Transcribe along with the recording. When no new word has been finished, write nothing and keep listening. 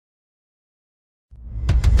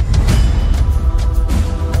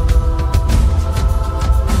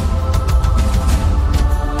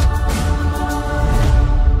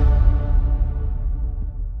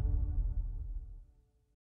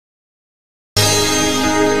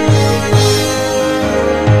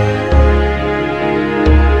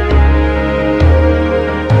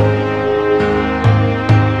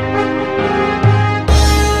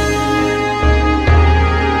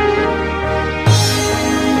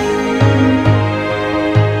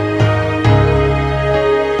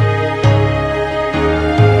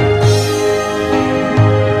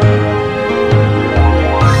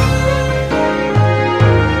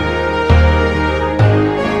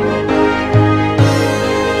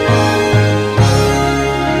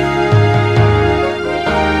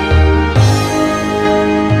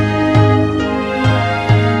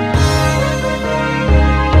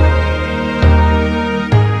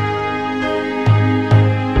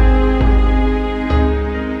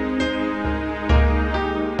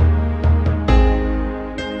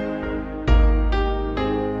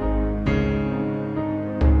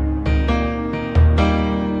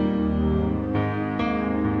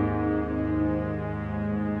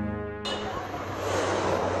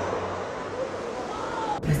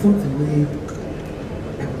something way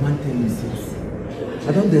I want to tell you since.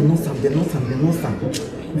 I don't know some.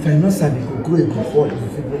 If I know some, it will grow, it will fall.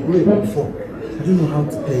 If it will grow, it will fall. I don't know how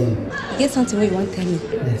to tell you. You get something where you want to tell me?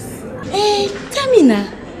 Yes. Hey, tell me now.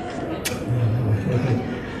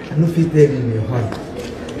 I don't feel there in your heart.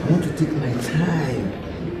 I want to take my time.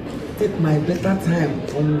 Take my better time.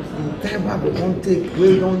 From the time I don't take,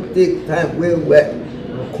 we don't take time. Well, I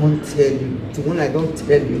can't tell you. So when I don't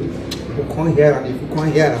tell you, you can't hear them. If you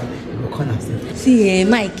can't hear them, you can't accept. See,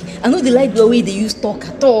 Mike, I know the like the way they use talk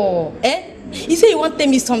at all. Eh? You say you want to tell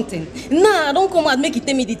me something. Nah, don't come and make it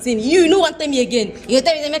tell me the thing. You don't want to tell me again. You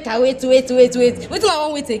tell me make I wait. Wait till I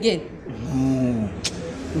won't wait again. No.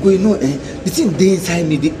 You know, the thing they inside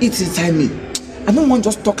me, they eat inside me. I don't want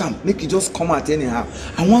just talk and make it just come out anyhow.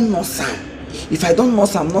 I want no some. If I don't know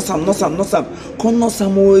some, can't know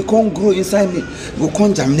some, it can't grow inside me. It will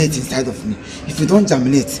can't germinate inside of me. If you don't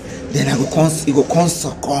germinate, then it will come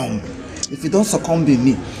succumb. If you don't succumb in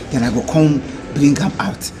me, then I will come bring them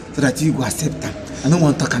out so that you go accept them. I don't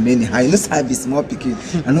want to talk them anyhow. You know, I be small picking.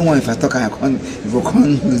 I don't want if I talk, it will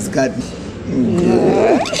come lose God.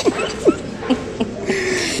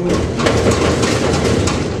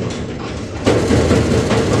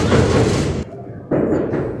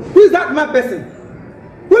 My person.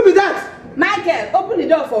 Who be that? Michael, open the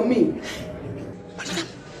door for me. Madam.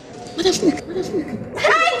 Michael!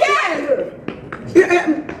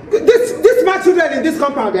 This my children in this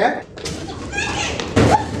compound, eh?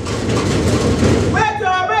 Wait,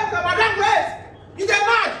 madam, wait! You get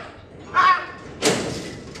mad!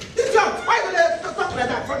 This job, why do they talk like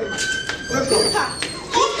that? Sorry, man.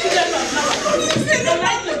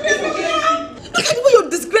 Look at the way you're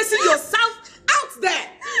disgracing yourself out there.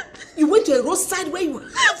 You went to a roadside where you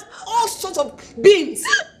have all sorts of beans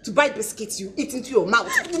to buy biscuits you eat into your mouth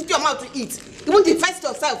to eat. You want to infest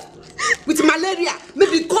yourself with malaria,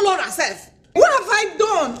 maybe color yourself. What have I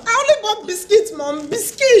done? I only bought biscuits, Mom.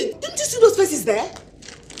 Biscuits. Didn't you see those faces there?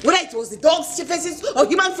 Whether it was the dog's faces or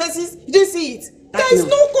human faces, you didn't see it. There is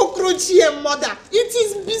no cockroach here, Mother. It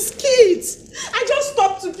is biscuits. I just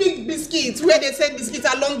stopped to pick biscuits where they sell biscuits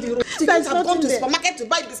along the road. You guys have gone to the supermarket to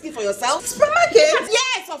buy biscuits for yourself? Supermarket?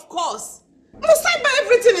 Yes, of course. Must I buy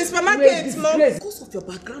everything in supermarket, Mom? Because of your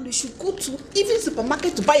background, you should go to even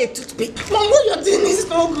supermarket to buy a toothpick. Mom, what you're doing is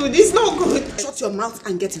no good. It's no good. Shut your mouth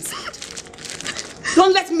and get inside.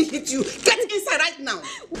 Don't let me hit you. Get inside right now.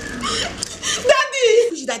 Daddy!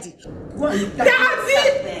 Who's your daddy?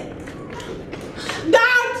 Daddy!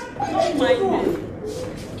 Dad! Don't mind me.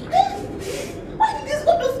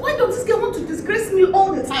 Why does this girl want to disgrace me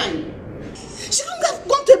all the time? She couldn't have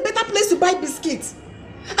gone to a better place to buy biscuits.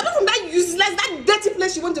 Apart from that useless, that dirty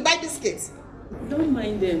place she went to buy biscuits. Don't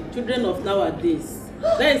mind them. Children of nowadays.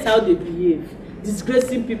 That is how they behave.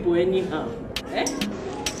 Disgracing people anyhow. Eh?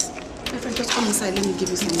 My friend, just come inside. Let me give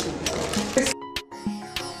you something.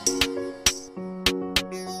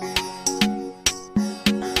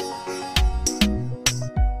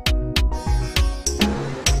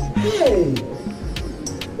 Hey!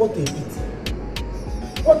 What a pity.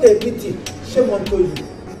 What a pity. Shame on you.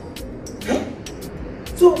 Huh?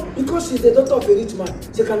 So, because she's the daughter of a rich man,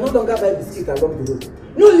 she can no longer buy biscuits along the road.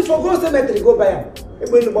 No, if you go cemetery, go buy them.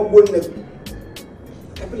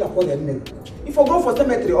 If you go for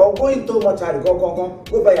cemetery or go into mortuary, go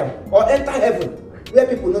buy them. Or enter heaven, where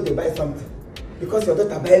people know they buy something. Because your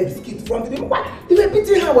daughter buy biscuits from the what? If a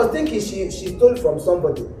pity her was thinking she stole from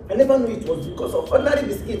somebody. I never knew it was because of ordinary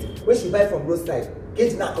biscuits when she buy from roadside.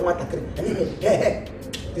 This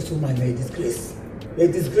woman may disgrace. A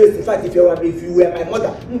disgrace. In fact, if you were my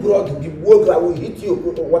mother, I will hit you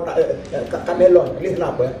with water, camelon,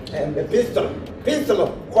 pistol.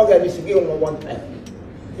 Call her, she give him one time.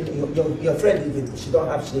 Your friend even, she don't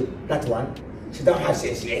have shape. That one, she don't have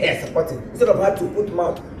shape. She hair supporting. Instead of her to put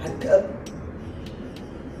mouth and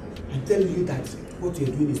tell you that what you're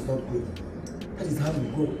doing is not good. That is how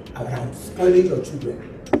you go around spoiling your children.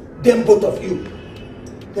 Them both of you.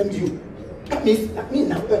 Them you. That means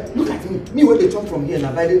now, look at me. Me when they jump from here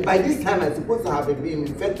now, by this time I'm supposed to have been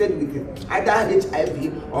infected with either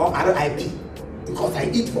HIV or RIP. Because I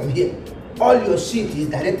eat from here. All your shit is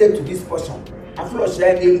directed to this portion. I flush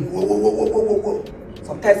again. Whoa.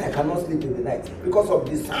 Sometimes I cannot sleep in the night because of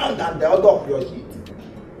the sound and the odor of your shit.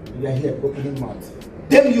 You are here opening mouth.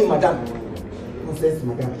 Damn you, madam. Nonsense,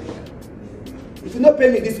 madam. If you not pay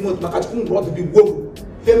me this month, my cat won't want to be woke.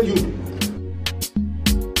 Damn you.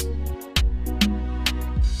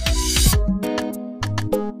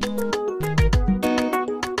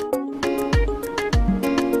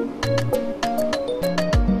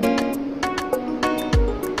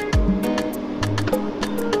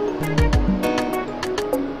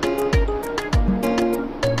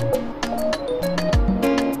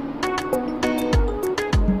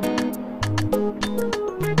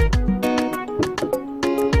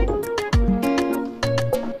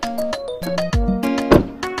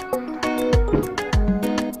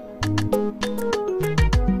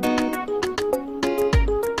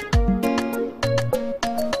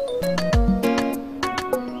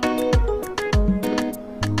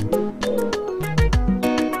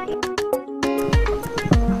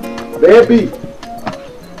 Baby!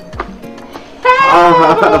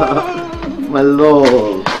 My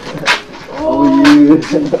love! How are you?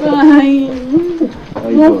 Fine.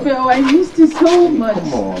 Raphael, I missed you so much.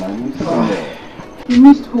 Come on, I missed you more. You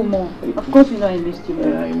missed who more? Of course you know I missed you more.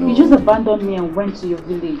 Yeah, I know. You just abandoned me and went to your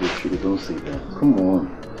village. Don't say that. Come on.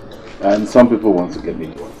 And some people want to get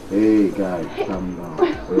me. Hey guys, calm down.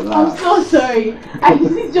 Relax. I'm so sorry. I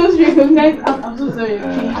just recognized. I'm so sorry.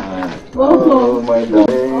 Okay. Oh my God.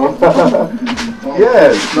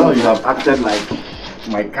 Yes, now you have acted like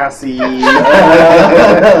my Cassie. Oh,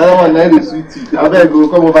 nice sweetie. I better go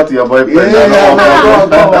come over to your boyfriend. Yeah, no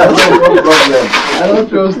problem. I don't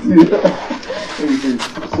trust you.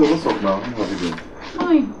 So what's up now? How have you been?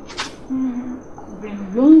 Fine. I've been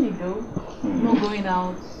lonely though. No going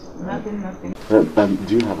out. Nothing.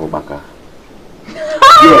 Do you have a baka?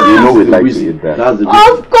 Yeah, you know we like to eat that. Of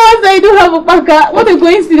course I do have a baka. What a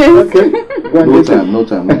coincidence. Okay. No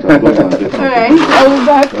time. Alright, I will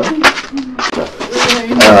back.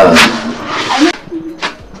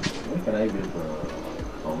 When can I get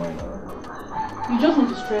for mine? You just want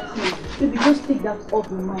to stress me. Baby, just take that off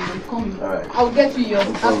your mind and come. Alright. I'll get you yours.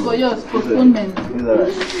 As for yours, postponement. Is that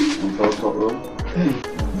right?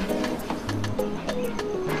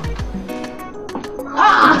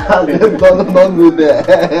 Don't do that.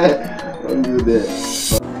 Don't do that.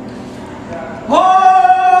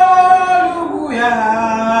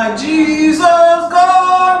 Hallelujah, Jesus,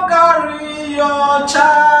 come carry your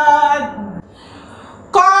child.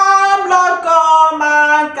 Come, Lord, come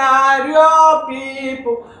and carry your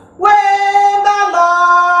people. When the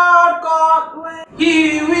Lord comes, He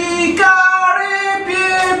will carry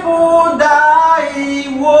people that He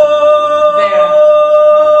wants.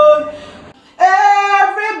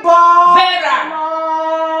 Everybody, Vera!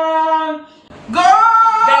 go!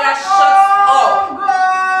 Vera, shut up!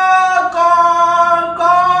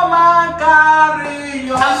 Come and carry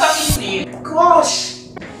your. I'm talking to you. Gosh!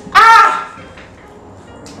 Ah!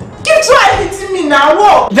 Keep trying hitting me now.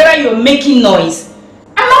 What? Vera, you're making noise.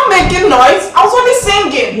 I'm not making noise. I was only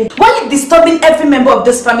singing. Why are you disturbing every member of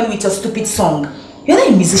this family with your stupid song? You're not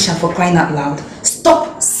a musician for crying out loud.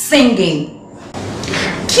 Stop singing.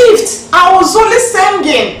 Gift, I was only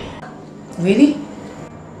singing. Really?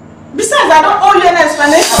 Besides, I don't owe you an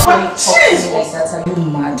explanation. But jeez, Are you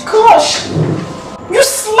mad? gosh, you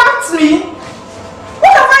slapped me.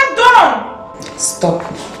 What have I done? Stop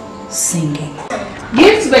singing.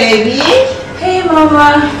 Gift, baby. Hey,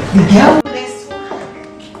 Mama. You girl.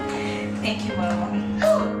 Thank you, Mama.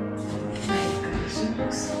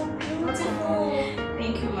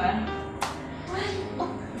 Thank you, Ma.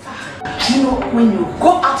 You know, when you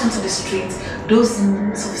go out into the street, those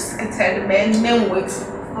sophisticated men with,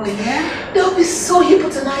 Oh, yeah? they'll be so hip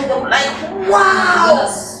tonight. They'll be like, wow.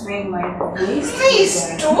 Swing my waist. Please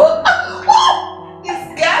do. This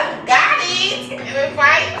girl got it. You're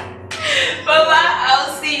fine. Mama,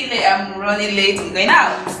 I'll see you later. I'm running late. We're going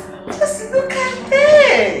out. Just look at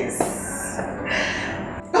this.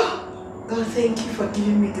 Oh, God, thank you for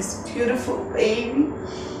giving me this beautiful baby.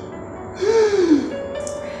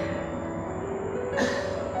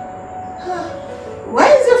 Why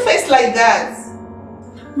is your face like that?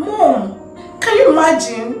 Mom, can you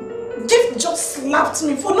imagine? Gift just slapped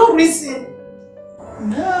me for no reason.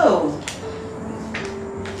 No.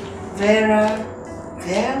 Vera,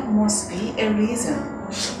 there must be a reason.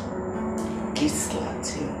 Gift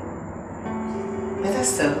slapped you. Better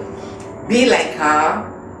still, be like her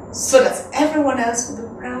so that everyone else will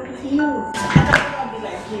be proud of you. I don't want to be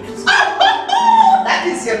like Gift. That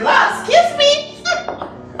is your last. Kiss me.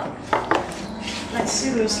 Like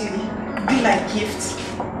seriously, be like Gift.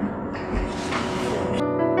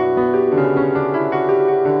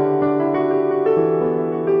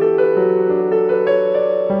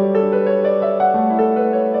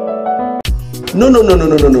 No.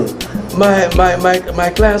 My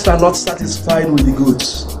clients are not satisfied with the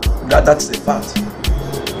goods. That's a fact.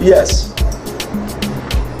 Yes,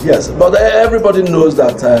 but everybody knows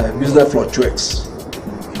that business fluctuates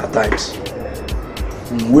at times.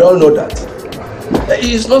 We all know that.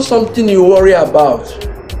 It's not something you worry about.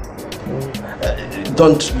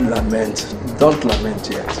 Don't lament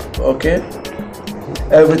yet, okay?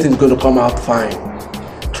 Everything's going to come out fine.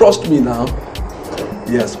 Trust me now.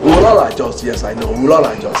 Yes, we will all adjust. Yes, I know. We will all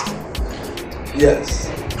adjust. Yes.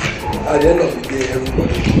 At the end of the day,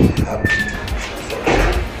 everybody will be happy.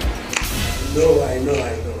 No, I know.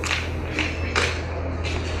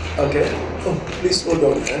 Okay. Oh, please hold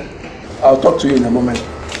on. I'll talk to you in a moment.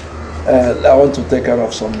 I want to take care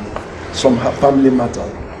of some family matter.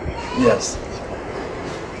 Yes.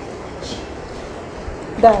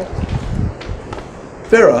 Dad.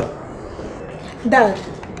 Vera, Dad.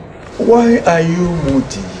 Why are you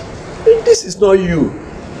moody? This is not you.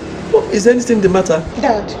 Is anything the matter?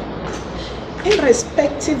 Dad,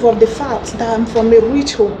 irrespective of the fact that I'm from a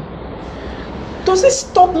rich home, does it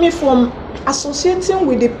stop me from associating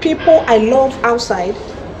with the people I love outside?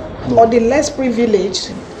 No. Or the less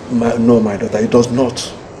privileged? No, my daughter, it does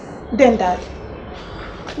not. Then, Dad,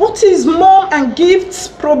 what is Mom and Gift's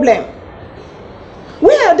problem?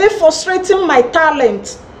 Where are they frustrating my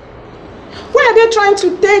talent? Why are they trying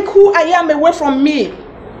to take who I am away from me?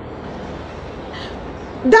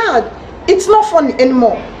 Dad, it's not funny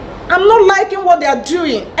anymore. I'm not liking what they are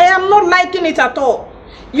doing. I am not liking it at all.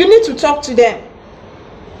 You need to talk to them.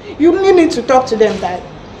 You need to talk to them, Dad.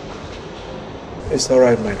 It's all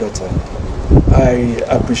right, my daughter. I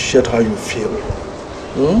appreciate how you feel.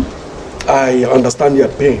 I understand your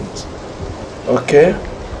pains. Okay?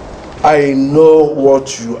 I know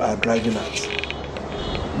what you are driving at.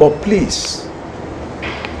 But please,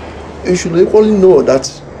 you should equally know that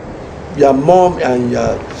your mom and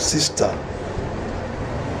your sister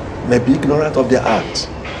may be ignorant of their act.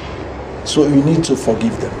 So you need to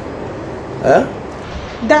forgive them.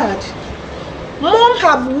 Eh? Dad, Mom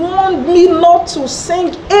have warned me not to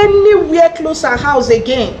sing anywhere close to her house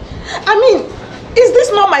again. I mean, is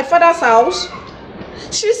this not my father's house?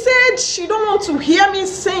 She said she don't want to hear me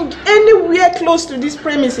sing anywhere close to this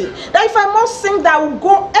premises. That if I must sing, that I will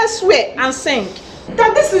go elsewhere and sing.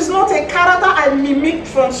 That this is not a character I mimicked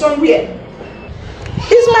from somewhere.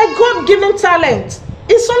 It's my God-given talent.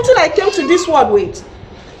 It's something I came to this world with.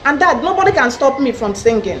 And Dad, nobody can stop me from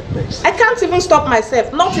singing. Yes. I can't even stop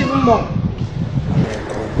myself, not even Mom.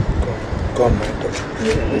 Come, my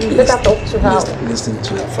daughter. Better talk to her. Listen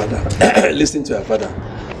to your father. Listen to your father.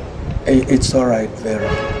 It's all right, Vera.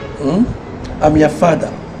 I'm your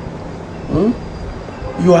father.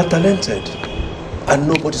 You are talented. And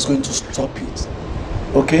nobody's going to stop it.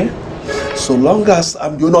 Okay? So long as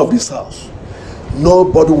I'm the owner of this house,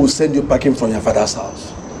 nobody will send you packing from your father's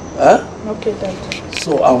house. Huh? Okay, Dad.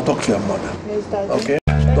 So I'll talk to your mother. Yes, Dad. Okay?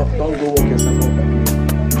 Don't go walk yourself over.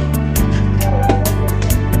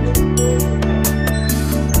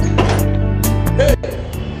 Hey!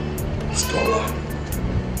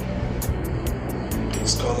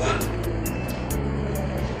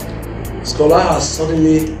 Scholar has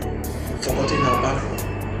suddenly forgotten her background.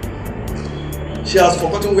 She has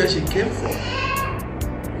forgotten where she came from.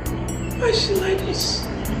 Why is she like this?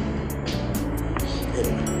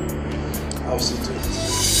 Anyway, I'll see to it.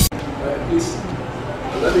 Please,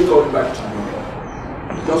 let me call you back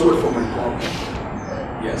tomorrow. Just wait for my call.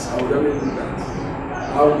 Yes, I will definitely do that.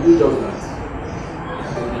 I will do just that.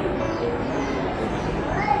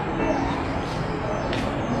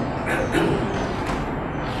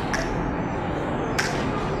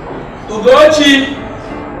 Ugochi!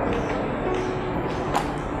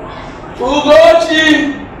 Ugochi!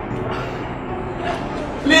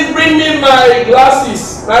 Please bring me my glasses,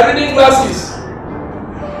 my reading glasses.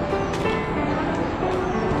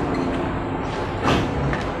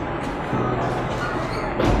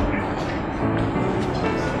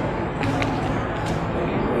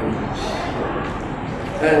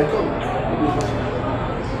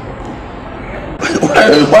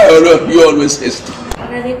 Why are you always hasty?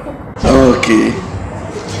 Okay.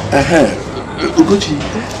 Ugochi,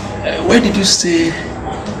 where did you say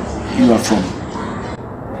you are from?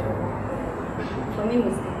 From Imo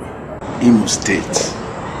State. Imo State.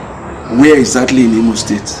 Where exactly in Imo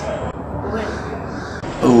State? Where?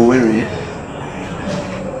 Oh, where?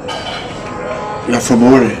 You are from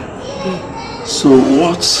Owerri? So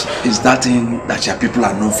what is that thing that your people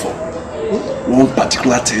are known for? One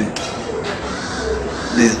particular thing.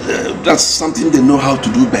 That's something they know how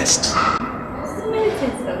to do best. So many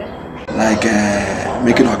things, okay? Like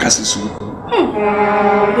making okasi soup.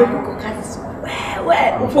 You cook okasi soup.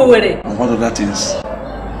 Where? And what other things?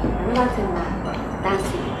 Another thing,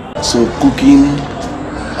 dancing. So cooking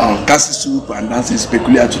okasi soup and dancing is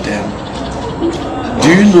peculiar to them. Do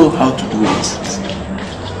you know how to do it?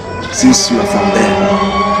 Since you are from there.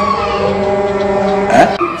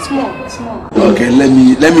 Eh? Small. Okay, let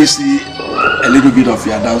me see a little bit of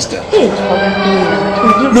your downstairs.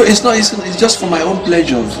 No, it's not. It's just for my own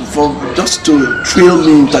pleasure, for just to thrill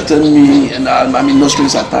me, entertain me, and I mean no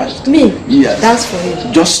strings attached. Me? Yes. That's for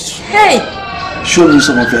you. Just show me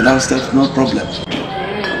some of your downstairs, no problem.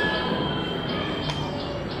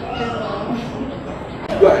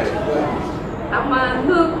 Go ahead.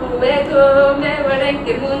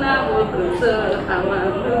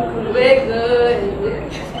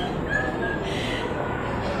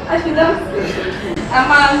 I should dance.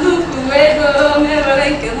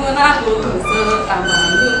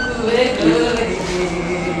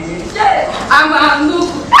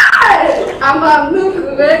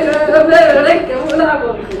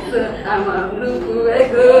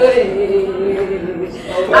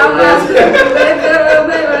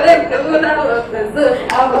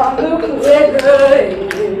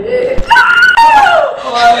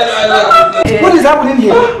 What is happening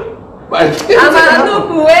here?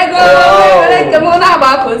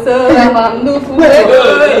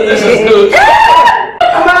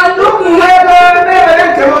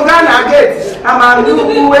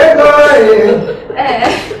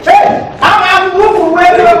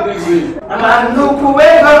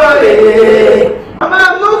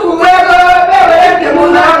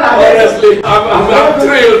 Honestly, I'm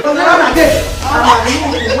thrilled.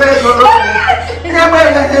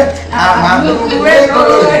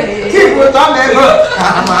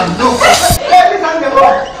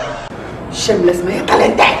 Shameless man,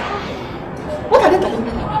 talented. What are they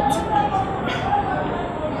talented about?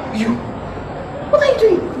 You? What are you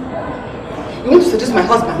doing? You want to seduce my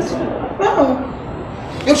husband? No.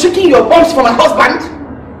 You're shaking your bums for my husband?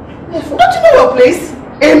 Don't you know your place?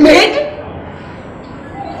 A maid?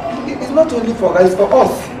 It's not only for guys, it's for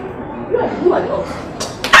us. Who are the us?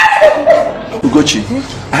 Ugochi,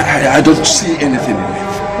 I don't see anything in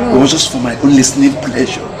it. It was just for my own listening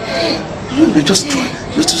pleasure. Just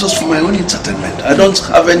for my own entertainment. I don't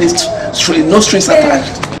have any no strings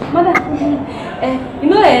attached. Mother, you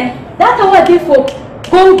know, that's how I did for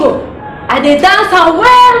Congo. I did dance and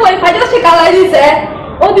well, if I just shake out like this,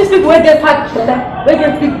 all these people will get packed together, will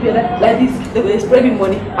get picked together like this, they will spread me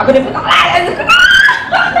money. I'm going to put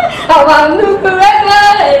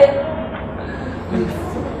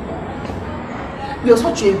You're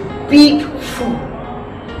such a big fool.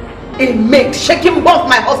 A maid shaking both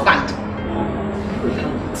my husband.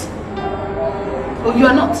 Oh, you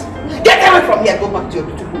are not. Get away from here. Go back to your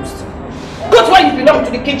little post. Go to where you belong,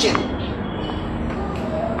 to the kitchen.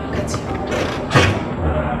 Look at you.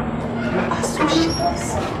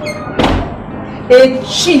 A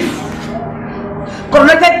chief.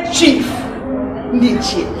 Connected chief.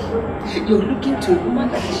 Niche. You're looking to a woman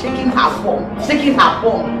that is shaking her form,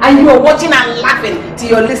 and you are watching and laughing to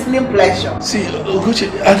your listening pleasure. See,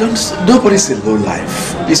 Ugochi, nobody's a low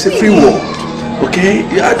life. It's a free world. Okay?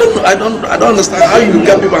 I don't understand how you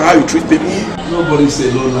get people and how you treat people. Nobody's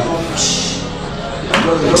a low life.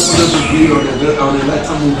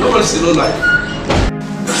 Nobody's a low life.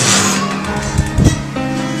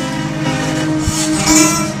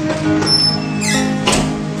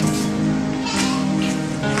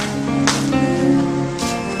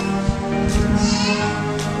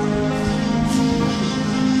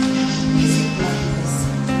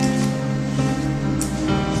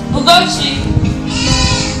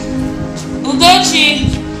 Ugochi!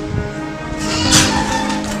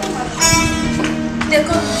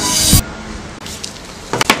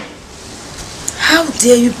 How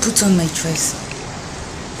dare you put on my dress?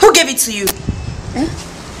 Who gave it to you? Eh?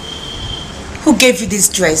 Who gave you this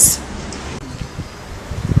dress?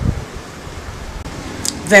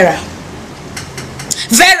 Vera.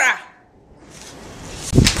 Vera!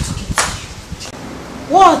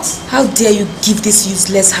 What? How dare you give this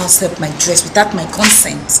useless house help my dress without my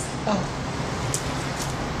consent? Oh.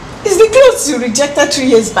 It's the clothes you rejected 3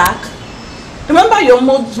 years back. Remember your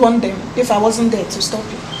mom warned them if I wasn't there to stop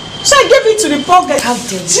you. So I gave it to the poor guy. How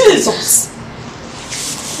dare you? Jesus!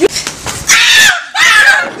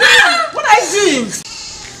 What are you doing?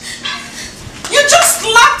 You just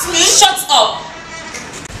slapped me! Shut up!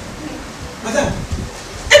 Madam.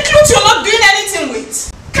 A cloth you're not doing anything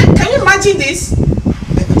with. Can you imagine this?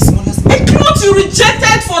 A cloth you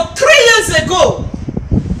rejected for 3 years ago.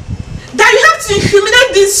 That you have to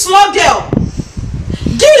humiliate this small girl.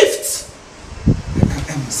 Gift!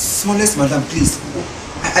 Smallest madam, please.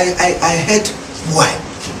 I heard why.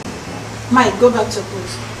 Mike, go back to your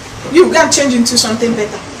post. You got to change into something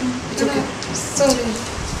better. It's okay. Sorry.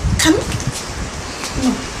 Come on.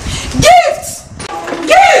 No. Gift!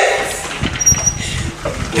 Gift!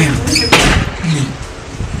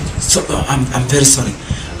 So, I'm very sorry.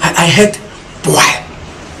 I heard why.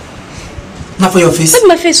 Not for your face. What's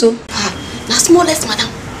my face, oh? The smallest madam.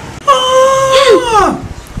 Ah!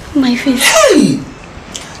 My face. Hey!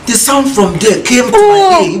 The sound from there came to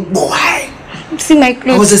my ear. Boy! See my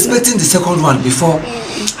clothes. I was expecting the second one before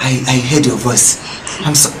I heard your voice.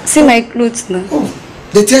 I'm so. See my clothes now. Oh,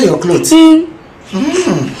 they tear your clothes. Hey,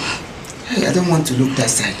 I don't want to look that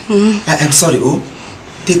side. I'm sorry. Oh,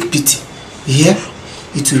 take pity. You hear?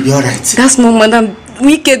 It will be alright. That's no madam.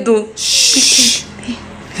 Wicked though. Shh.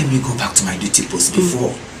 Let me go back to my duty post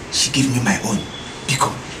before she give me my own.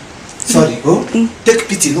 Because sorry, go. Take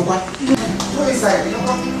pity, no one. Go inside, no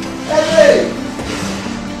one. Hey!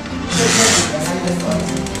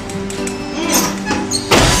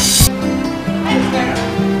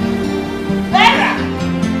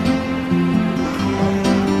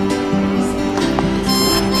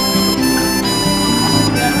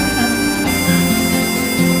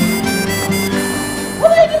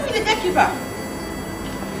 What are you doing with the gatekeeper?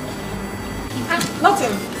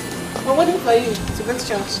 Nothing. We're waiting for you to go to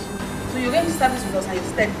church. So you're going to start this with us and you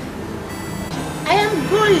stay. I am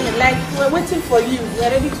going, like we're waiting for you.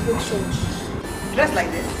 We're ready to go to church. Dressed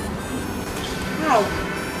like this? How?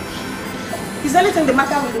 Is anything the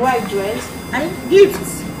matter with the way I dress? I mean,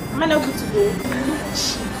 gifts. Am I not good to go? You look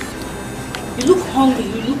cheap. You look hungry.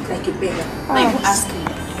 You look like a beggar. Now you ask me.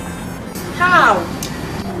 How?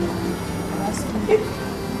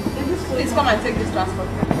 Please come and take this transport.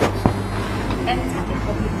 Enter a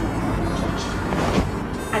public church.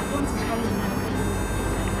 I don't carry money.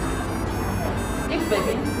 If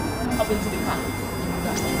baby, up into the car.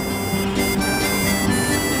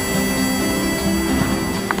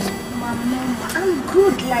 Mama, I'm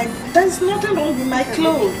good. Like, there's nothing wrong with my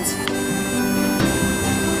clothes.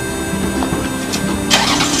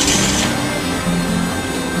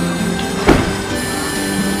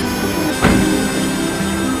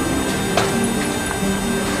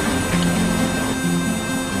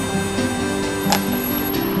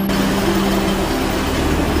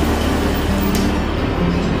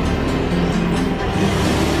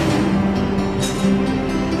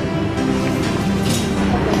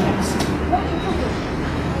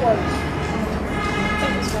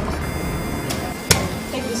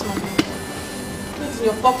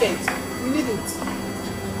 Pocket. You need it.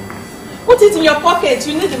 Put it in your pocket.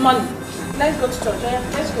 You need the money. Let's go to church. Yeah?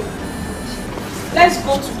 Let's go. Let's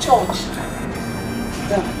go to church.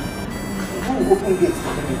 Yeah. Who will open gates?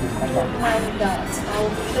 Don't mind that. I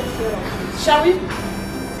will take care of it. Shall we?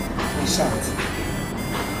 We shan't.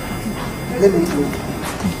 Let me go.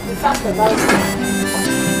 Be fast about it.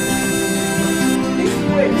 This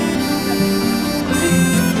way.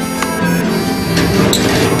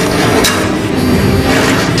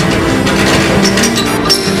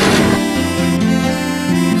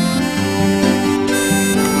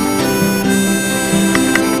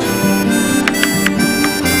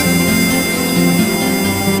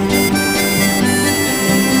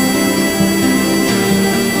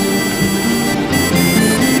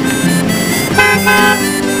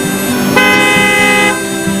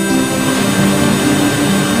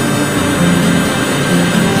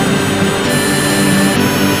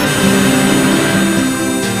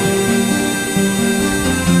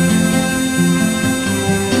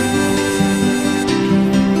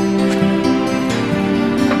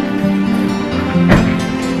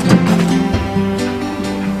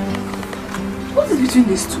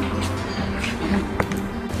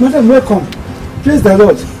 Madam, welcome. Praise the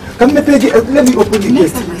Lord. Come, let me open the gate.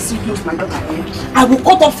 Next time I see you with my daughter here, I will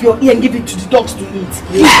cut off your ear and give it to the dogs to eat.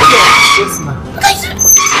 Yes, ma'am.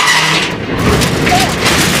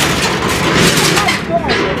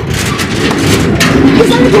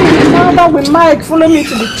 Is anything now that we might follow me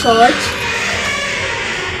to the church?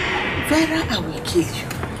 Vera, I will kill you.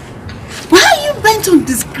 Why are you bent on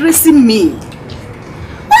disgracing me?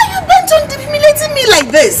 Why are you bent on humiliating me like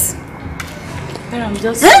this? I'm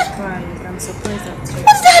just surprised. I'm surprised at you.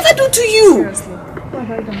 What did I ever do to you? Seriously. What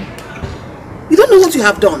have I done? You don't know what you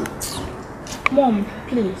have done. Mom,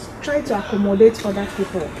 please try to accommodate other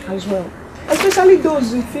people as well. Especially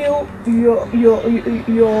those who feel you're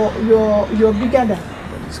bigger than.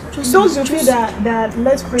 Those who feel that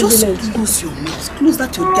less privileged. Just close your mouth. Close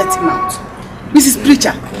that your dirty mouth. Mrs.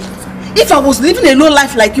 Preacher, if I was living a low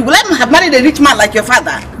life like you, would I have married a rich man like your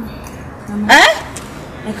father? Mama,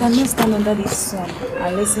 I cannot stand under this sun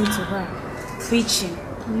and listen to her preaching.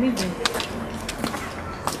 I'm leaving.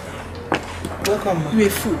 Welcome, ma'am. You're a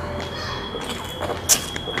fool.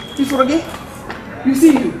 You forget? You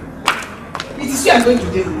see you. It is you I'm going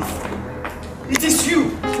to deal with. It is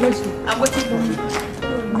you. Let's go. I'm waiting for you.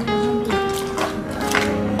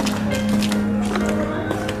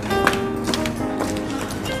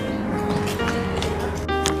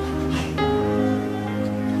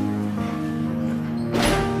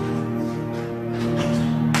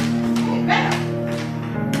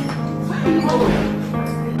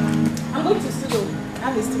 I'm going to studio. I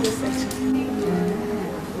have a studio section.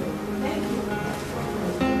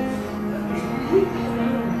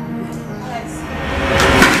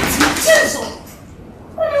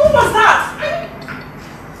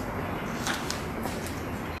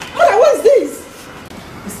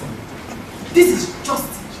 This is just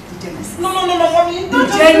degeneracy. No, mommy.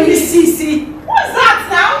 Degeneracy. What's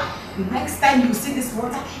that now? The next time you see this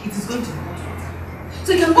water, it is going to be hot water.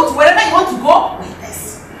 So you can go to wherever you want to go like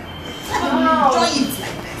this. Enjoy it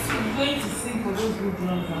like this. I'm going to sing for those good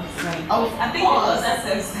ones outside. Oh, I think that's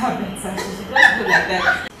just better. So just go like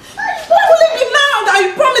that. Don't leave me now that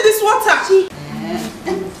you brought me this water.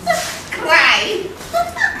 Cry.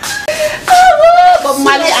 But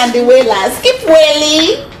Mali and the whalers keep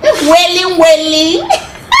wailing. Wailing.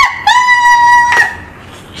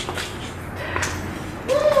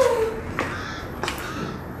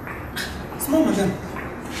 Small madam.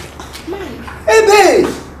 Hey babe!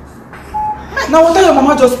 Now what your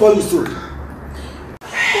mama just pour you so?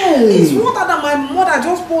 Hey! It's water that my mother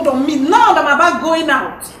just poured on me now that I'm about going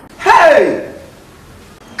out. Hey!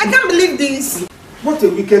 I can't believe this. What a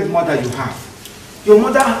wicked mother you have. Your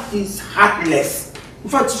mother is heartless. In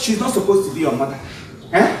fact, she's not supposed to be your mother.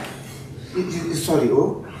 Eh? Sorry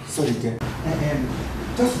dear.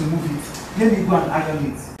 Just remove it. Let me go and iron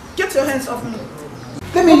it. Get your hands off me.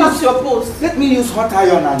 Let me Go back to your post. Let me use hot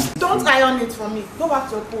iron and... Don't iron it for me. Go back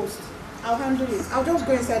to your post. I'll handle it. I'll just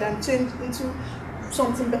go inside and change into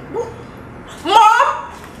something better. No.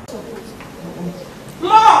 Mom!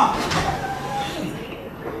 Mom!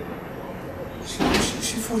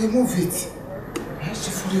 She for remove it.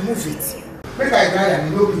 She for remove it. Make I die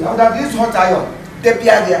and you know, I would have used hot iron. They be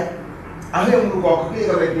there. I hear you go. They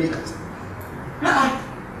already make it.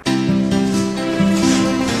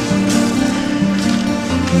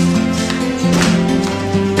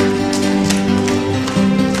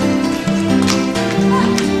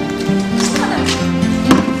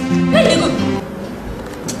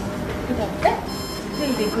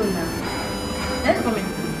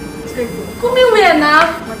 Coming where now?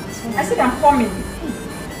 I said I'm coming.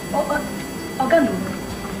 Organo.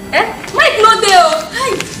 Mike no dey o.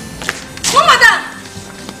 Hi. Come madam.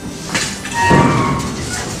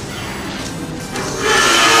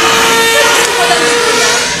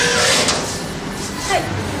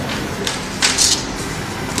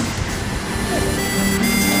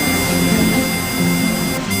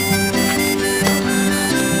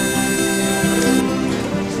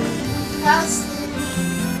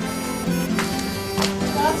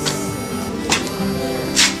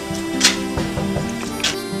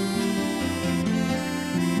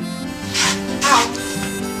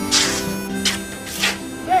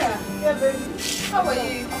 How are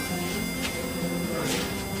you?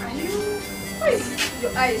 Why is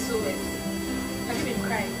your eye so wet? Have you been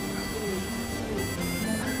crying?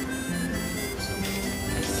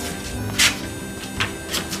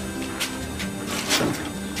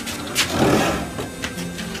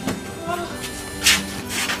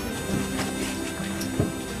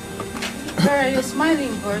 Vera, you're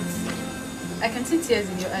smiling, but I can see tears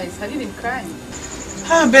in your eyes. Have you been crying?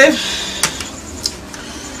 Ah, babe.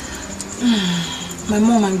 My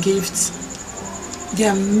mom and gifts. They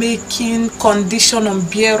are making condition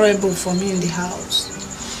unbearable for me in the house.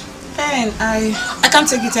 And I can't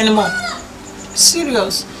take it anymore.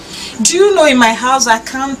 Serious. Do you know in my house I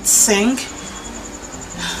can't sing?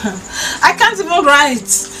 I can't even write.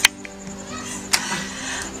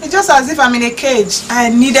 It's just as if I'm in a cage. I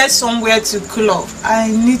needed somewhere to cool off. I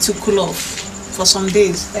need to cool off for some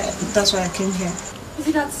days. That's why I came here. Is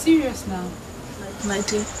it that serious now? My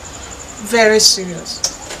dear, very serious.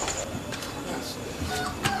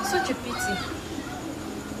 Such a pity.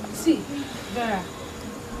 See, Vera,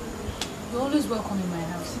 you're always welcome in my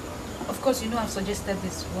house. Of course, you know I've suggested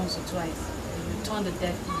this once or twice. You turned a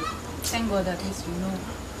deaf ear. Thank God at least you know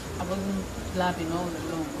I wasn't blabbing all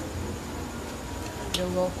along. You're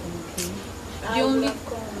welcome, okay?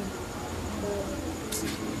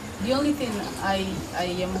 The only thing I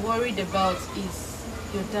am worried about is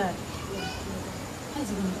your dad. How is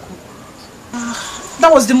he going to cope?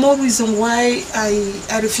 That was the more reason why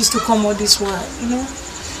I refused to come all this while, you know.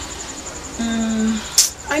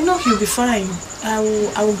 I know he'll be fine. I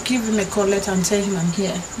will give him a call letter and tell him I'm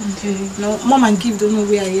here. Okay. No, Mom and Gift don't know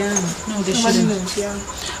where I am. No, they Nobody shouldn't. knows, yeah.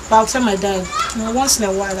 But I'll tell my dad. You know, once in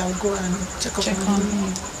a while I'll go and check up on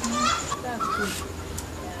him. That's good.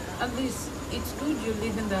 At least it's good you're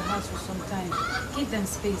leaving the house for some time. Give them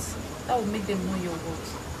space. That will make them know your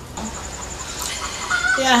worth.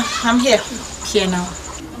 Yeah, I'm here. Here now.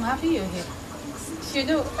 I'm happy you're here. You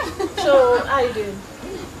know. So, how you doing?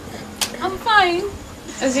 I'm fine.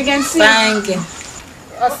 As you can see. Thank you.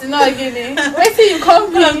 Wait till you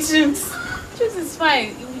come here. Chooks is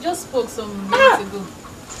fine. We just spoke some minutes ago.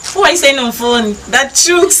 Who are you saying on phone? That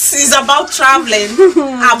Chooks is about traveling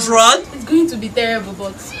abroad? It's going to be terrible,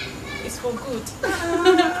 but it's for good.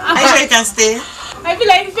 Are you sure you can stay? I feel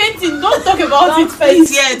like fainting. Don't talk about it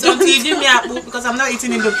first. Yeah, until you give me a book because I'm not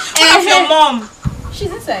eating in the. Of your mom.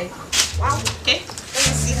 She's inside. Wow. Okay. Let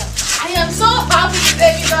me see her. I am so happy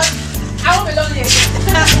today because I won't be lonely again.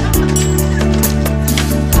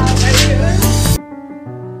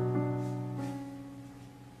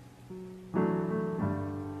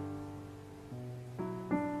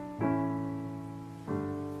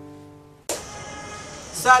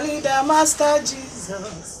 Salida Master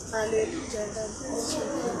Jesus. Hallelujah.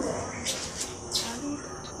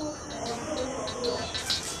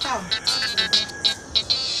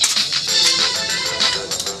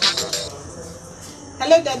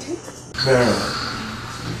 Hello, Daddy. Vera.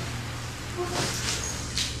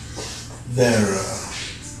 Vera.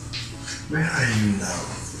 Where are you now?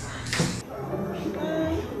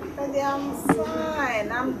 Daddy, I'm fine.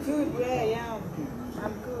 I'm good where I am.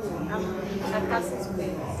 I'm good. I'm at Cassie's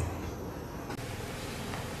place.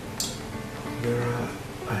 Vera,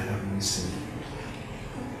 I am missing you.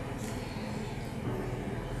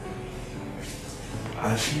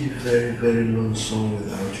 I feel very, very lonesome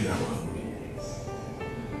without you around me.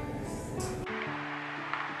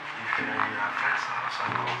 If you're in your friend's house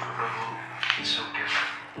and comfortable, it's okay.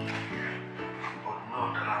 But know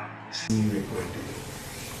that I'm missing you greatly.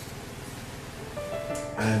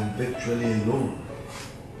 I am virtually alone.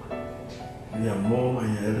 Your mom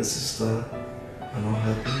and your elder sister are not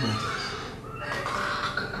helping matters.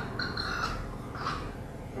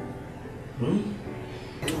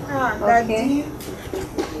 Daddy,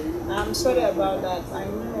 I'm sorry about that. I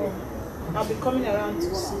know. I'll be coming around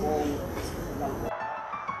to see you. Okay,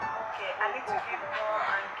 I need to give mom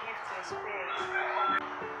and gift a space.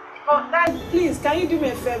 Oh, Dad, please, can you do me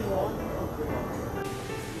a favor?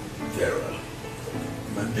 Vera,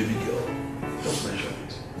 my baby girl, don't mention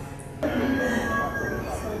it.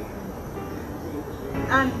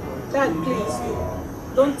 And Dad, please,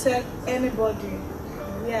 don't tell anybody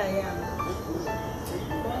where I am.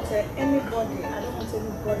 Don't tell anybody. I don't want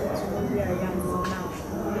anybody to know where I am for now.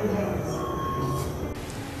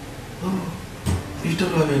 Oh, you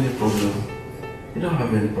don't have any problem. You don't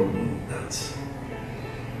have any problem with that.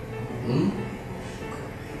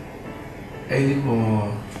 Any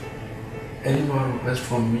more requests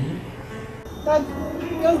from me? Dad,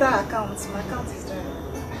 just that account. My account is there.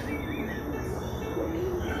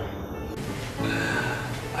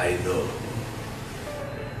 I know.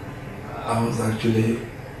 I was actually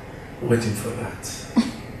waiting for that.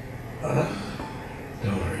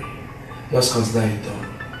 Don't worry. Just consider it done.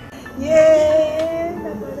 Yeah,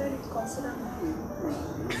 consider me.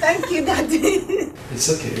 Thank you, Daddy. It's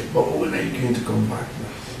okay, but when are you going to come back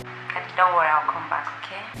now? Don't worry, I'll come back,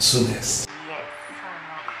 okay? Soonest.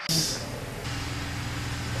 Yes.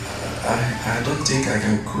 I don't think I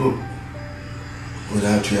can cope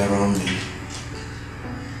without you around me.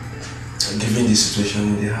 Given the situation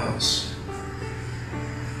in the house.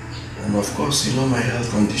 And of course, you know my health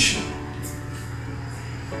condition.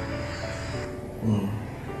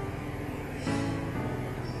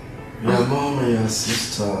 Your mom and your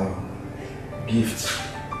sister gift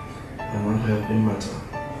are not helping matter.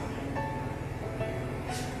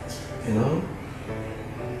 You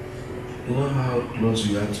know how close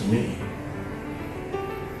you are to me.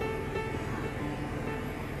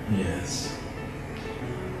 Yes.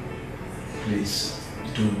 Please,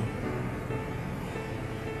 do.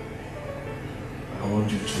 I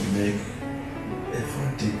want you to make a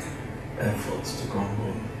frantic effort to come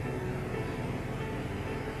home.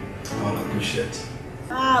 I'll appreciate.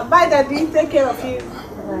 Bye, Daddy. Take care of you.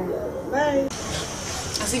 Bye.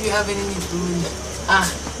 As if you have any need for money.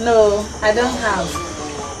 No, I don't have.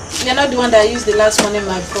 You're not the one that used the last money in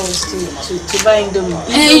my purse to buy Indomie.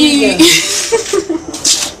 Hey!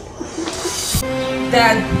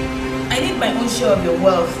 Dad, I need my own share of your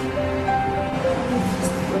wealth.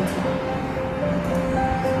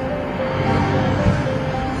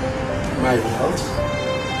 My wealth?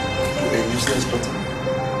 A useless daughter?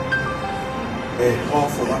 A whore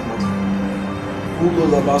for that matter? Who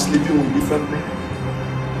goes about sleeping with different men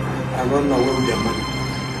and run away with their money?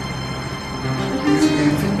 You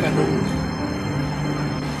think I know it?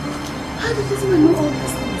 How did this man know all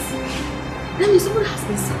these things? That means someone has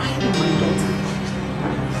been spying on my daughter.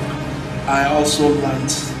 I also learned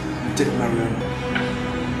to take marijuana,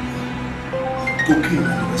 cocaine, and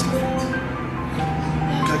the rest of it.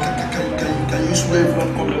 Can you swear if never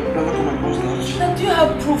come across that? Now, do you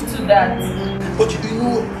have proof to that? But you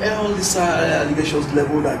know all these allegations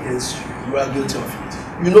leveled against you. You are guilty of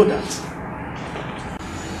it. You know that.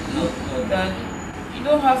 No, Dad. You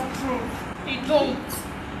don't have proof. You don't.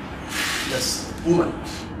 Yes, woman.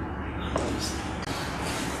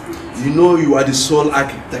 You know you are the sole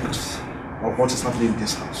architect of what is happening in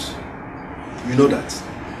this house. You know that.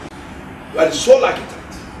 You are the sole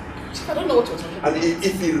architect. I don't know what you're talking about. And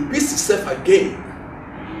if he repeats himself again,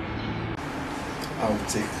 I will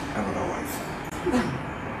take another wife.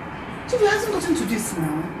 Chief, it hasn't gotten to this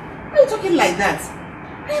now. Why are you talking like that?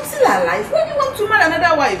 I am still alive. Why do you want to marry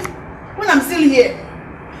another wife when I'm still here?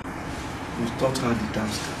 You taught her the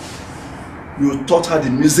dance. You taught her the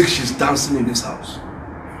music she's dancing in this house.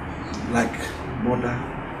 Like mother,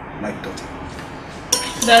 like daughter.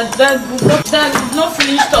 Dad, we've not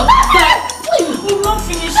finished talking. Dad, we've not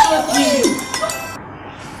finished talking.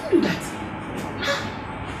 Don't do that.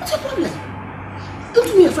 What's your problem? Don't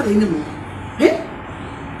do me your father anymore. Eh?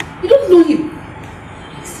 You don't know him.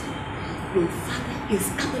 Listen, your father is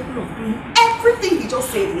capable of doing everything he just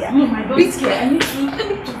said here. Mom, I don't care. I need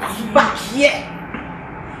to back here.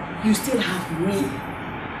 You still have me.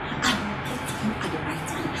 I will talk to him at the right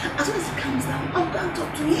time. As soon as he comes down, I'll go and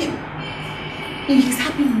talk to him. In his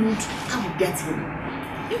happy mood, I will get him.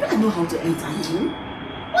 You better know how to enter him.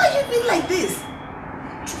 Why are you being like this?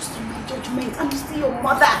 Trust in my judgment. I'm still your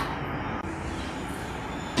mother.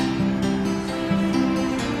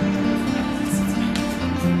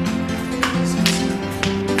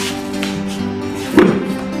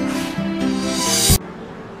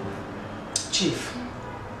 Chief,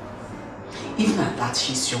 even at that,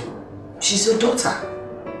 she's your daughter.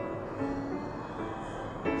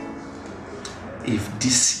 If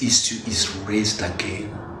this issue is raised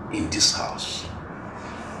again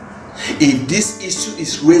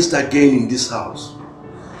in this house,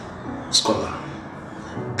 Scholar,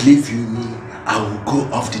 believe you me, I will go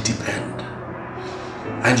off the deep end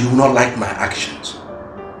and you will not like my actions.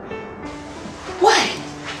 Why?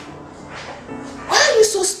 Why are you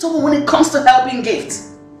so stubborn when it comes to helping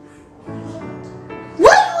gifts?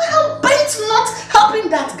 Why are you hell-bent not helping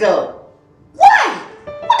that girl? Why?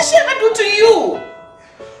 What did she ever do to you?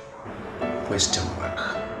 Question mark.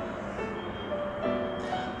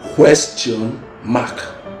 Question mark.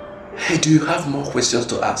 Hey, do you have more questions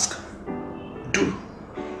to ask? Do.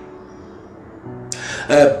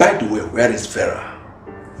 By the way, where is Vera?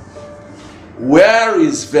 Where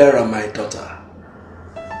is Vera, my daughter?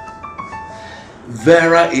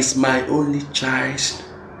 Vera is my only child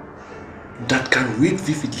that can read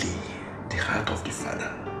vividly the heart of the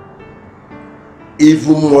Father.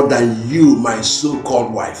 Even more than you, my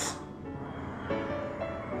so-called wife.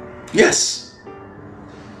 Yes.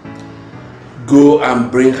 Go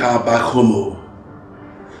and bring her back home.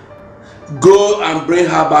 Go and bring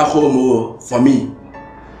her back home for me.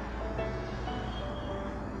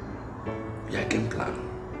 Your game plan.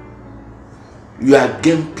 Your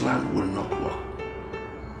game plan will not work.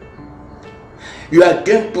 Your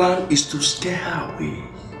game plan is to scare her away.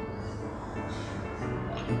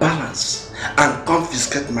 Balance and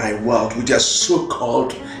confiscate my wealth with your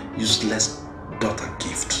so-called useless daughter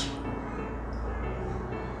gift.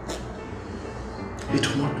 It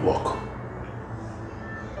will not work.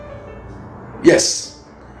 Yes,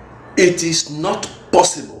 it is not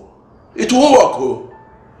possible. It won't work. Oh.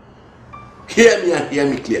 Hear me and hear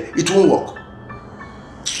me clear. It won't work.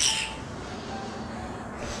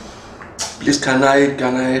 Please, can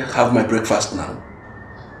I have my breakfast now?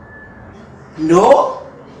 No,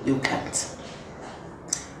 you can't.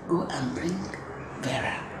 Go and bring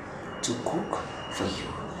Vera to cook for you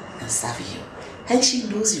and serve you. And she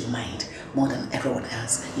knows your mind more than everyone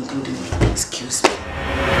else, including me. Excuse me.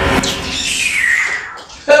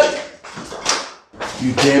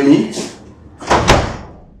 You dare me?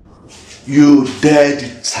 You dare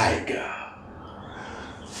the tiger.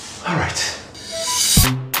 All right.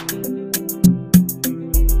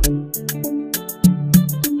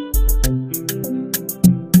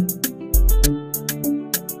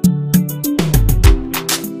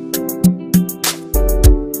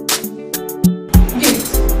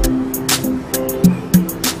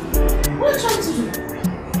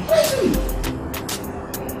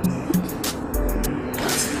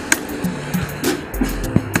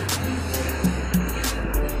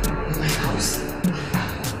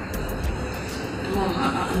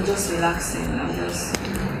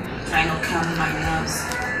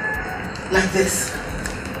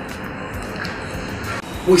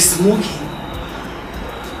 We're smoking.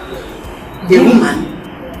 A woman?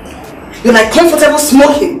 You're like comfortable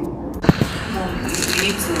smoking. Mom, we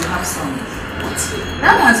need to have some.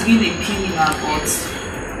 That has been a pain in our butts.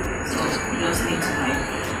 So we just need to like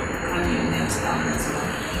calm your nerves down as well.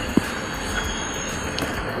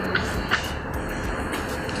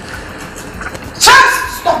 Just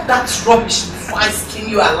stop that rubbish before I skin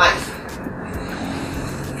you alive.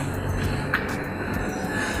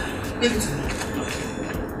 Give it to me.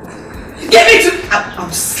 Give it to me! I'll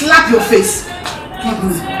slap your face. Give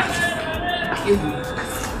me. Give me.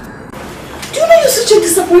 Do you know you're such a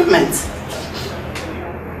disappointment?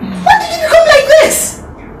 Why did you become like this?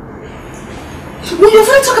 When your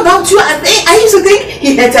friends talk about you, I used to think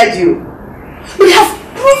he hated you. But you have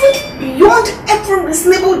proven beyond every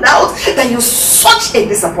reasonable doubt that you're such a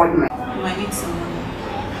disappointment. I need some money.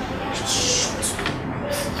 Just shut up.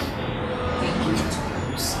 Thank you.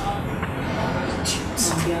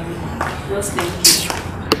 Just thank you.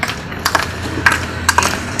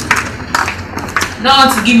 Don't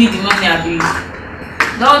want to give me the money, Abi.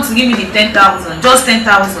 Don't want to give me the 10,000. Just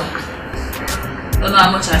 10,000. Don't know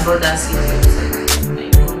how much I bought that seed.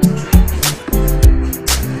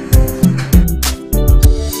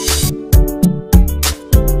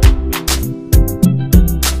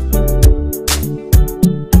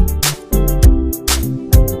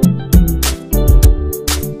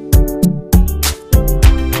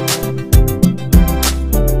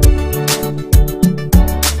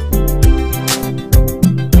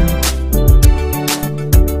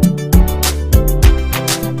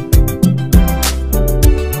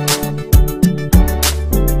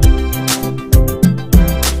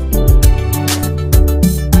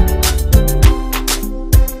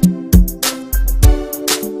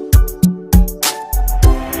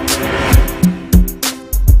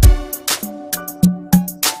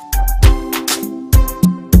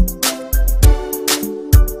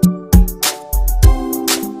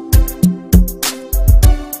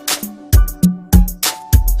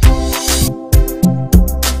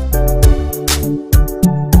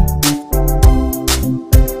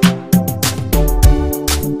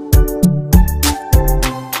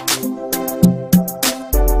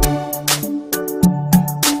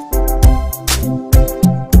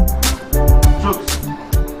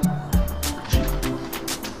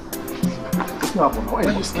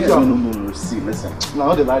 No. See, listen.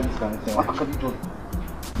 Now they like this kind of thing. What can you do?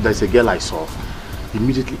 There's a girl I saw.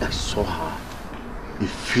 Immediately I saw her. A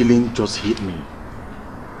feeling just hit me.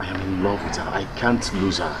 I am in love with her. I can't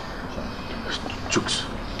lose her. Chooks,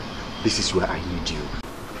 this is where I need you.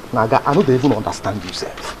 Now, I don't even understand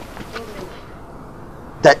yourself.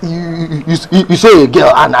 That you saw a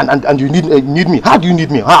girl and you need me. How do you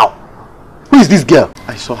need me? How? Who is this girl?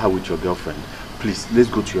 I saw her with your girlfriend. Please, let's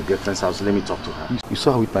go to your girlfriend's house. Let me talk to her. You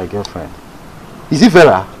saw her with my girlfriend? Is it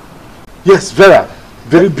Vera? Yes, Vera.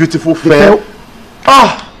 Very beautiful, fair.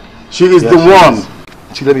 Ah! She is the one.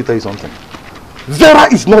 See, let me tell you something.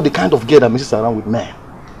 Vera is not the kind of girl that messes around with men.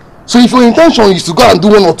 So if your intention is to go and do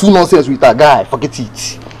one or two nonsense with a guy, forget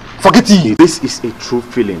it. Forget it. This is a true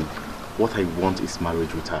feeling. What I want is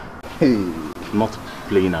marriage with her. Hey. Not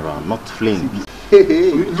playing around, not playing.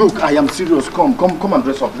 Hey, look, I am serious. Come and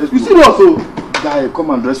dress up. Let's go. You serious? Oh? Guy, come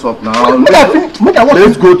and dress up now.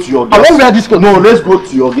 Let's go to your girl's. I won't wear this. No, let's go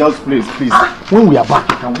to your girl's place, please. When we are back,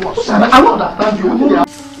 you can watch. I don't understand you.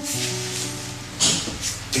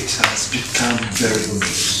 It has become very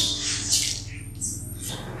obvious.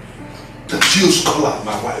 The Jew scholar,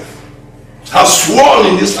 my wife, has sworn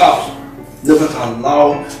in this house never to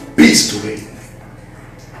allow peace to reign.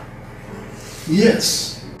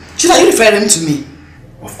 Yes. Should you referring to me?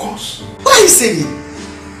 Of course. What are you saying?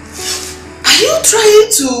 Are you trying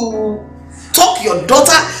to talk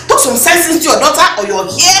some sense into your daughter, or you're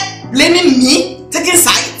here blaming me, taking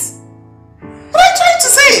sides? What are you trying to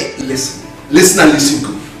say? Listen and listen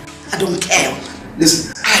good. I don't care.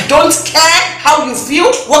 Listen. I don't care how you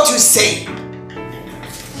feel, what you say.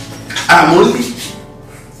 I'm only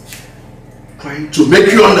trying to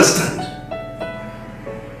make you understand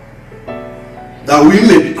that we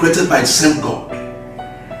may be created by the same God,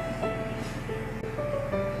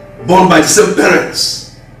 born by the same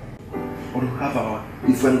parents, but we have our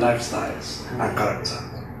different lifestyles and character.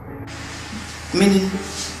 Meaning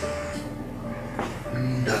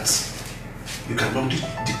that you cannot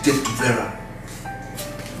dictate to Vera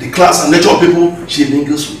the class and nature of people she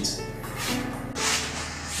mingles with.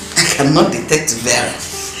 I cannot detect Vera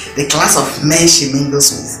the class of men she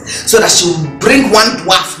mingles with, so that she will bring one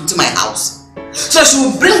dwarf into my house, so that she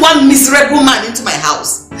will bring one miserable man into my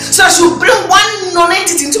house, so that she will bring one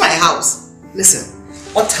non-entity into my house. Listen,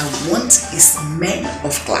 what I want is men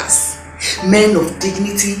of class, men of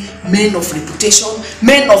dignity, men of reputation,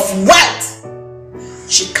 men of wealth.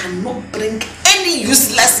 She cannot bring any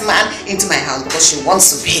useless man into my house because she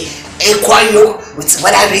wants to be equal with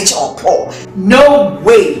whether rich or poor. No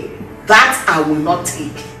way. That I will not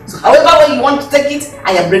take. So however way you want to take it,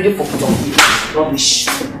 I am ready for it. Rubbish.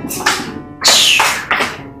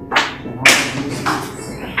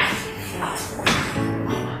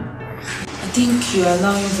 I think you're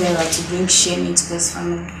allowing Vera to bring shame into this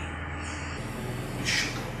family?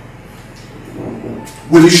 Shut up.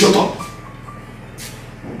 Will you shut up?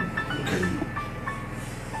 Can you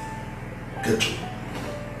get to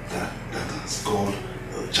that has called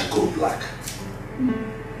charcoal black?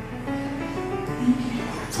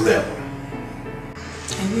 Forever.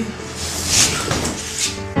 I will.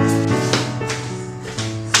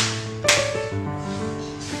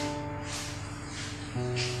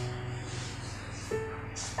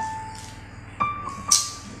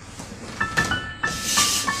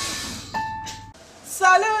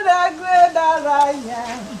 Salute the great that I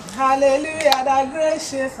am. Hallelujah, the great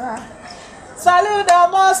shepherd. Salute the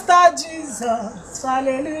Master Jesus.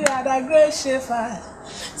 Hallelujah, the great shepherd.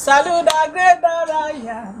 Salute the great that I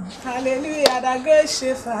am. Hallelujah, the great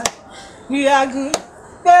shepherd. You are good,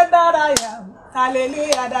 great that I am.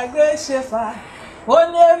 Hallelujah, the great shepherd.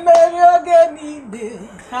 Onye Mary Ogenide.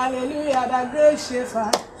 Hallelujah, the great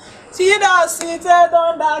shepherd. She that seated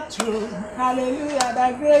on that throne. Hallelujah,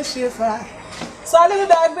 the great shepherd. Salute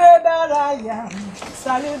the great that I am.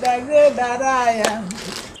 Salute the great that I am.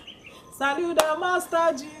 Salute the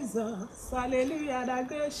Master Jesus. Hallelujah, the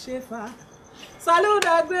great shepherd. Salute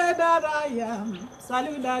the great that I am.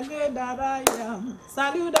 Salute the great that I am.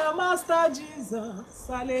 Salute the Master Jesus.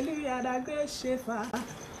 Hallelujah, the great shepherd.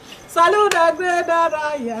 Salute the great that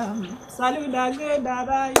I am. Salute the great that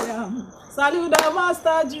I am. Salute the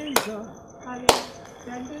Master Jesus. Hallelujah,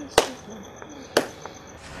 the great shepherd.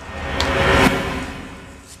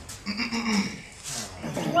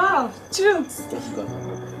 Wow, Chooks.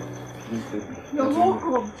 You're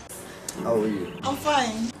welcome. How are you? I'm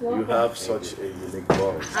fine. You have such a unique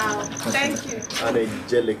voice. Thank you. An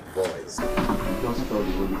angelic voice. Just tell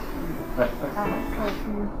the Holy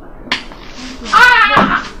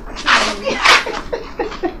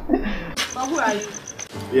But who are you?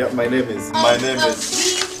 Yeah, my name is.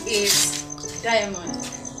 He is Diamond.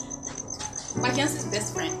 My fiance's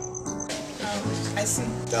best friend. I see.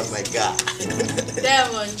 That's my guy.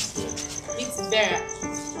 Diamond, it's Vera,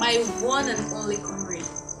 my one and only comrade.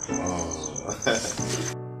 Oh.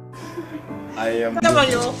 I am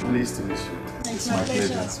pleased to meet you. It's my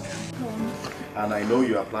pleasure. pleasure. And I know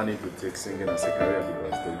you are planning to take singing as a career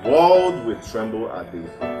because the world will tremble at the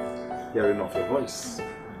hearing of your voice.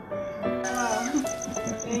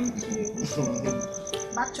 Thank you.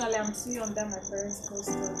 Actually, I'm still under my parents'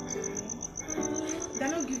 custody. They're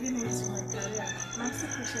not giving it to my career. I'm still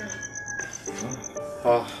pushing it.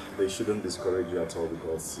 They shouldn't discourage you at all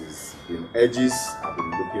because it's been ages I've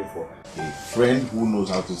been looking for a friend who knows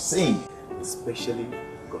how to sing, especially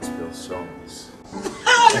gospel songs.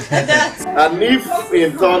 And if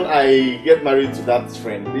in turn I get married to that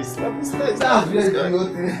friend, this Get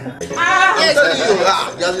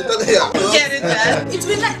it, Dad? It's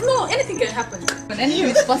been like, no, anything can happen. But anyway,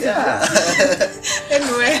 it's possible.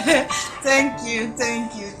 Anyway, thank you.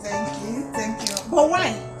 But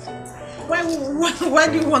why? Why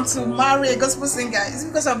do you want to marry a gospel singer? Is it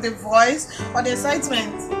because of the voice or the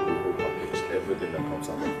excitement? Everything that comes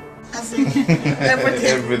out of it. As in,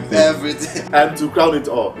 Everything. And to crown it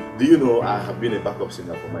all, do you know I have been a backup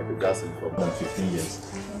singer for Michael Jackson for more than 15 years?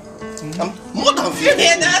 More than 15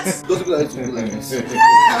 years? Those people like to do like this.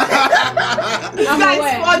 I'm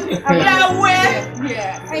aware.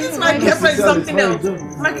 Yeah. This my girlfriend is something else.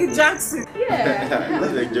 Michael Jackson. Yeah.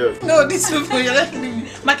 That's a joke. No, these people, you're not kidding me.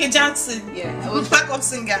 Michael Jackson. Yeah. I was backup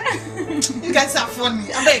singer. You guys are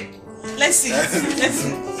funny. I beg. Let's see. What's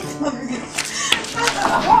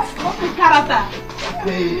the character?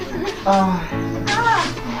 Hey.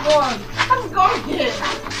 God. I'm going here.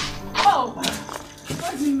 Oh.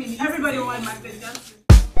 What do you mean? Everybody wants Michael Jackson.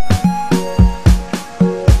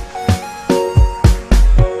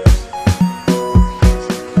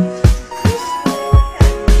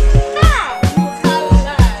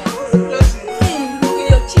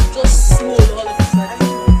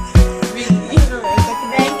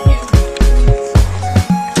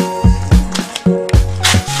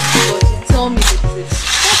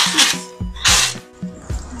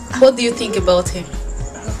 What do you think about him?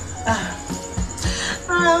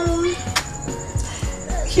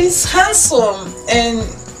 He's handsome and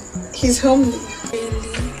he's homely. Really?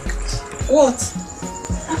 What?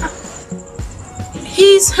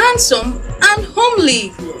 He's handsome and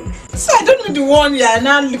homely. So I don't know the one you are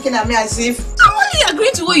now looking at me as if I'm only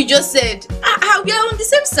agreeing to what you just said. We are on the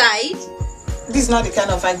same side. this is not the kind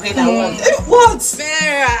of agreement I want. What?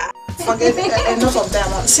 Vera. Forget enough of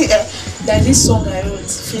that. See, there's this song I wrote.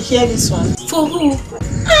 If you hear this one. For who?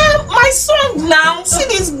 My song now. See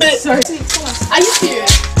this bit. Sorry. See, come on. Are you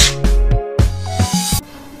serious?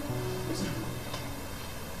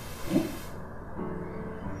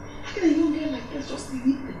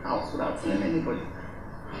 tell anybody.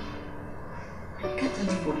 I can't get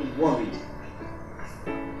anybody worried.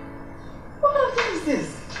 What kind of thing is this?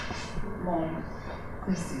 Mom,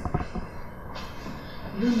 listen.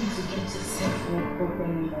 You don't need to get yourself worked up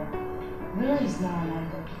anymore. Where is now an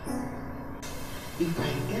adult? If I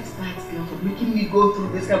get that girl for making me go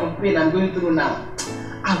through this kind of pain I'm going through now,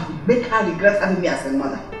 I will make her regret having me as a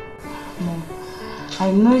mother. Mom,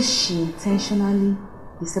 I know she intentionally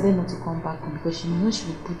decided not to come back home because she knows she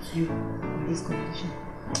will put you in this condition.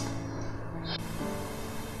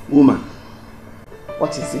 Woman.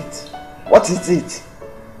 What is it? What is it?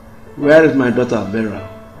 Where is my daughter Vera?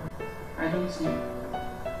 I don't know.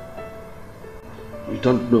 You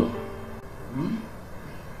don't know? Hmm?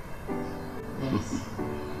 Yes.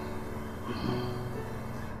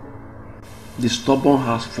 The stubborn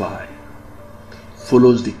housefly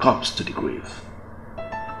follows the corpse to the grave.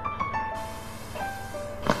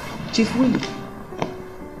 Chief Willie,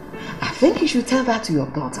 I think you should tell that to your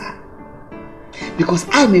daughter. Because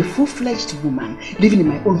I'm a full-fledged woman living in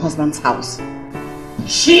my own husband's house.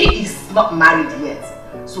 She is not married yet.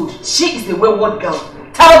 So she is the wayward girl.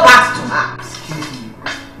 Tell that to her. Excuse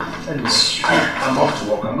me. I'm off to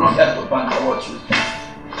work. I'm not here to bang the watch with you.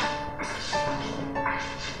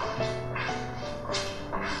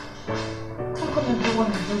 How come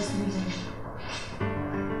everyone is just leaving?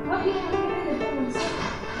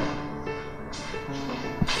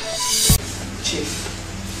 Chief,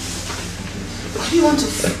 why do you want to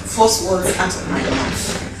force words out of my mouth?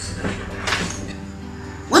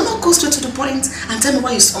 Why not go straight to the point and tell me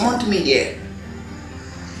why you summoned me here?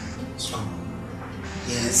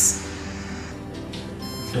 Yes.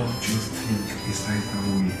 Don't you think it's time that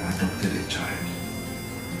we adopted a child?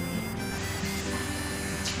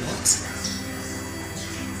 What?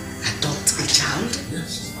 Adopt a child?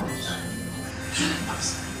 Yes.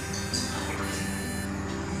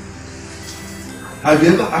 Have you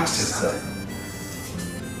ever asked yourself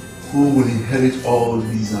who will inherit all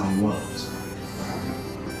these our worlds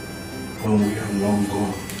when we are long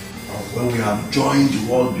gone, or when we have joined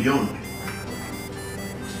the world beyond?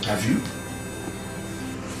 Have you?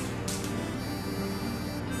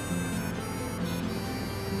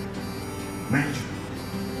 Mind you,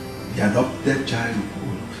 the adopted child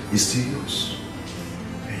is still yours.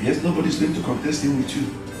 And yes, nobody's going to contest him with you.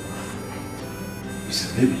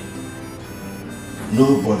 He's a baby.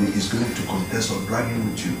 Nobody is going to contest or drag him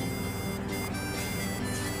with you.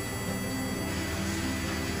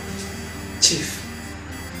 Chief,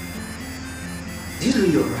 do you know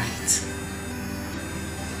you're right?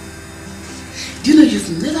 Do you know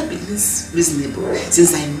you've never been this reasonable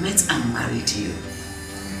since I met and married you?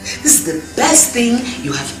 This is the best thing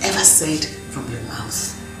you have ever said from your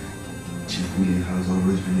mouth. Chief Willie has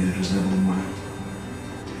always been a reasonable man.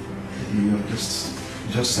 You're just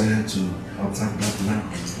decided to observe that now.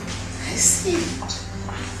 I see.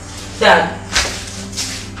 Dad.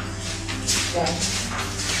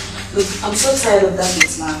 Look, I'm so tired of that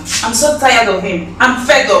bit man. I'm so tired of him. I'm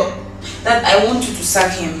fed up. That I want you to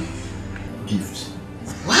sack him. Gift.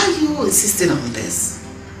 Why are you insisting on this?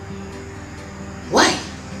 Why?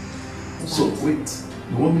 So wait,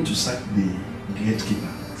 you want me to sack the gatekeeper?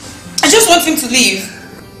 I just want him to leave.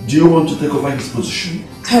 Do you want to take over his position?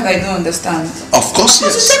 Dad, I don't understand. Of course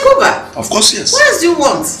yes. To take over? Of course yes. What else do you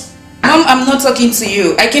want? Mom, I'm not talking to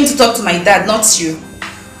you. I came to talk to my dad, not you.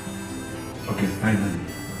 Okay, finally.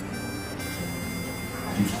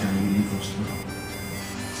 Gift, can we leave us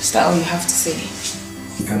now? Is that all you have to say?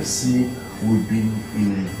 You can see we've been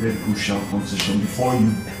in a very crucial conversation before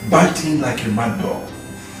you bite in like a mad dog.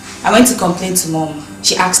 I went to complain to Mom.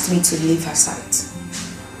 She asked me to leave her side.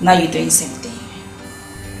 Now you're doing the same thing.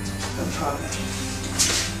 No problem.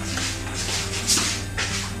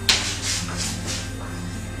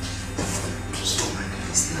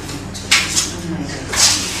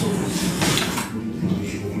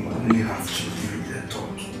 You really have to give it a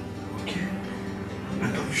thought. Okay?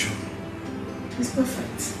 Adoption. It's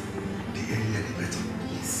perfect. The earlier the better.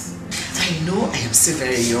 Yes. I know I am still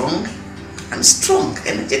very young. I'm strong,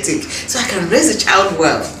 energetic, so I can raise a child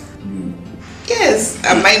well. Yes,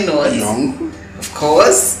 am I not? Young? Of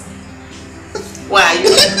course. Why are you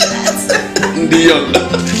like that? Young.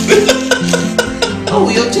 Oh,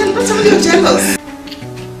 you're jealous. Don't tell me you're jealous.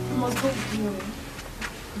 You must go with me.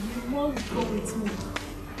 You must go with me.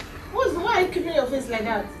 Why are you keeping your face like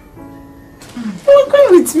that? You're going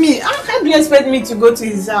with me. How do you expect me to go to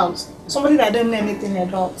his house? Somebody that I don't know anything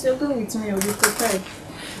about. You're going with me, you'll be prepared.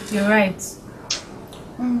 You're right.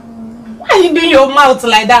 Why are you doing your mouth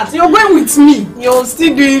like that? You're going with me. You're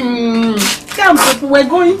still doing... Come, we're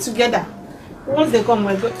going together. Once they come,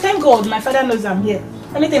 we're going. Thank God, my father knows I'm here.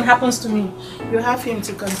 Anything happens to me, you have him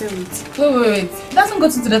to contend with. Wait. It doesn't go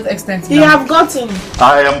to that extent. He have gotten.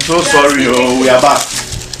 I am so sorry, we are back.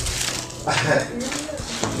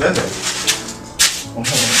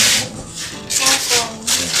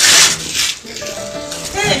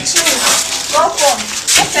 Hey, chill. Welcome.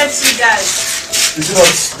 Thanks you guys. Is it not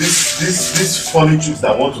this funny chicks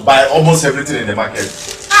that want to buy almost everything in the market?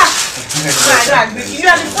 You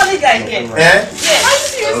are the funny guy here. Eh?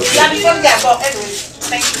 Yes. You are the funny guy, but anyway,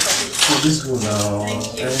 thank you for this. So this go now. Thank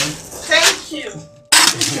you. Thank you.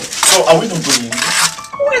 So are we not going?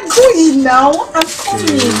 We're going now. I'm coming.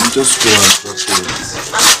 Okay, just go and talk to it.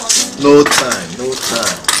 I'm coming. No time.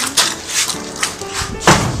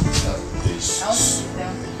 I'll sit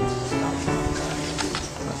down.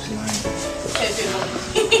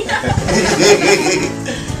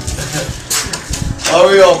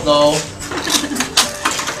 Hurry up now.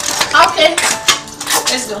 Okay.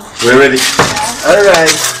 Let's go. We're ready. All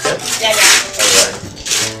right. Yeah.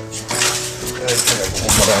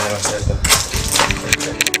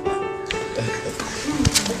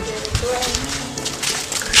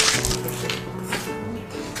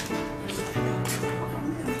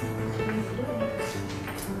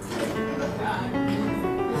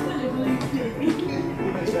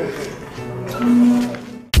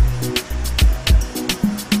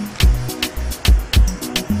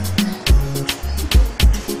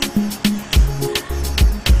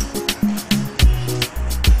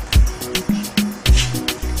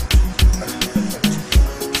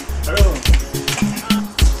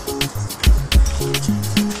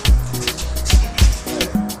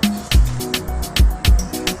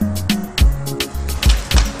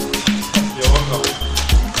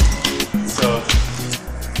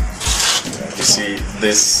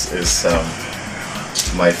 This is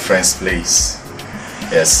my friend's place.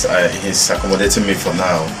 Yes, he's accommodating me for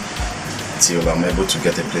now till I'm able to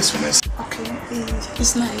get a place for myself. Okay,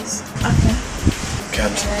 it's nice. Okay.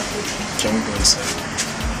 Can we go inside?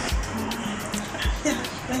 Yeah.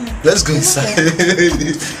 Let's go inside.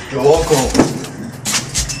 You're welcome.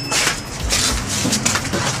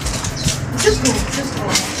 Just go.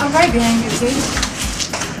 I'm right behind you, okay?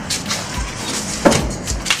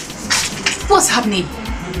 What's happening?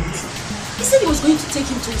 He said he was going to take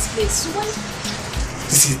him to his place. So why?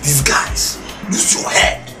 See, these guys. Use your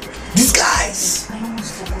head. These guys. I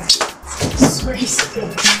almost forgot. Sorry.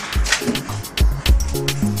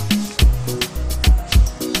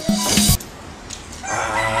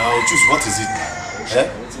 Just what is it now? Eh?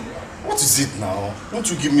 What is it now? Won't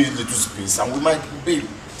you give me a little space and we might be.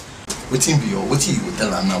 What you will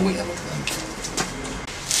tell her now? We have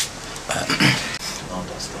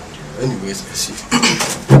anyways, see.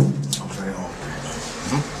 I'm very hungry.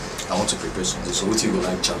 I want to prepare something. So what you will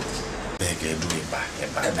like, Charlie? Do it back.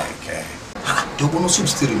 The bonus soup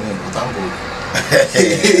still remain. Thank God.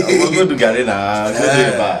 I'm going to get it now.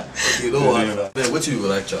 You know what? What you will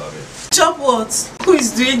like, Charlie? Chop what? Who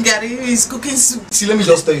is doing Gary? Who is cooking soup? See, let me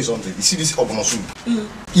just tell you something. You see this bonus soup?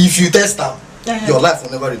 If you test them, your life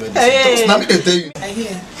will never remain the same. Now me they tell you. I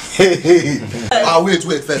hear.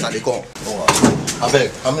 Wait first and they come. I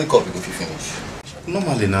beg, how many cups if you finish?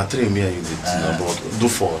 Normally, now 3 me you did do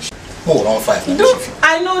 4. Oh, around 5.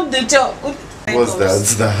 I know the job. What's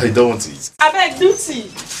that? I don't want to eat. I beg, do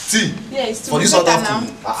tea. Tea? Yeah, it's too for this better now.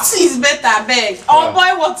 Tea is better, I beg. Or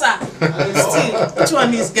boil water. Tea. Which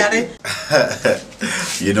one is Gary?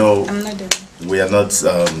 You know, I'm not there. We are not,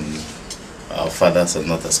 our fathers are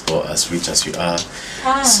not as poor, as rich as you are.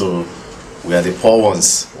 So, we are the poor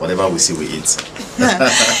ones. Whatever we see, we eat.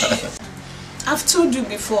 I've told you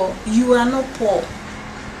before, you are not poor.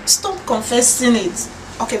 Stop confessing it.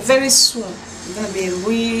 Okay, very soon, you're going to be a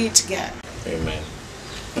rich guy. Amen.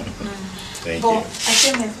 Thank but you. I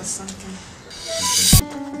came here for something.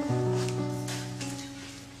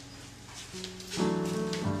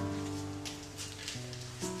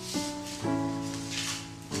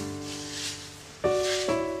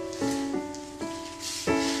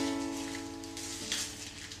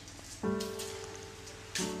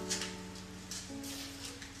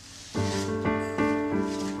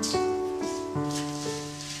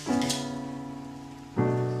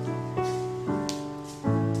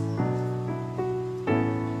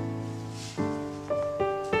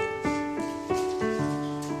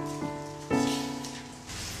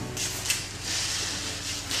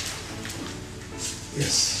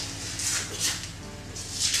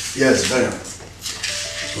 Yes, very.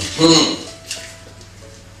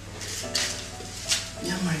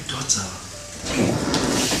 Yeah, my daughter.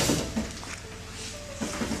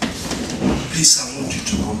 Please, I want you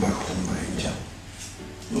to come back home, my angel.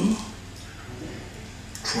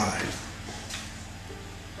 Try.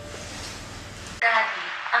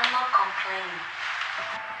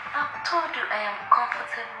 I am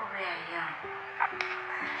comfortable where I am.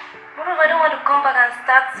 Moreover, I don't want to come back and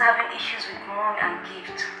start having issues with mom and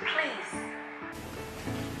Gift. Please.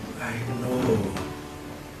 I know.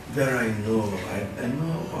 Vera, I know. I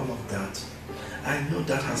know all of that. I know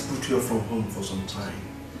that has put you from home for some time.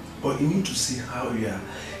 But you need to see how your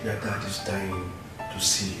dad is dying to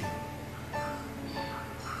see you.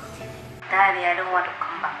 Daddy, I don't want to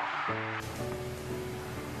come back home.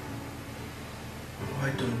 Why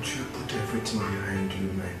don't you put everything behind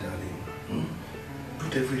you, my darling?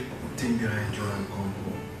 Put everything behind you and come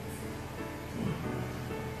home.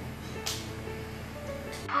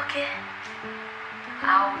 Okay.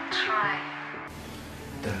 I'll try.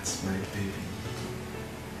 That's my baby.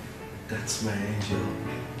 That's my angel.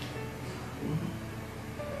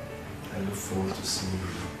 I look forward to seeing you.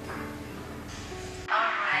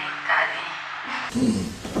 Alright, Daddy.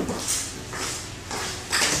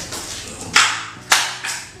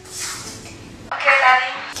 Okay,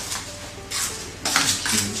 Daddy.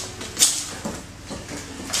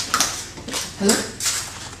 Hello?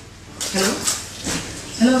 Hello?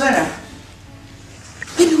 Hello, Vera?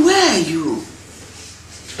 Baby, where are you?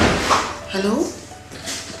 Hello?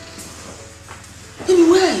 Baby,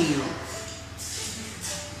 where are you?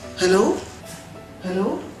 Hello? Hello?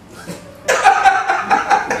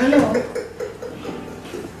 Hello?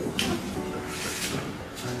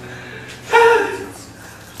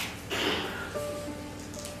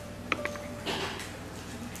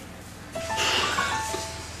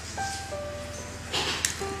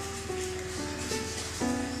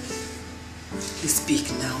 Please speak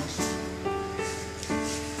now.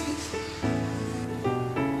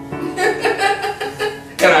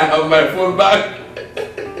 Can I have my phone back?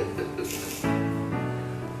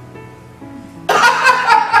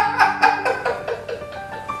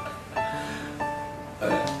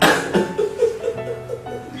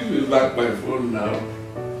 Give me back my phone now.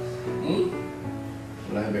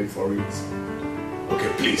 Can I beg for it?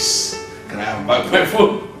 Okay, please. Can I have back my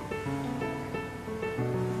phone?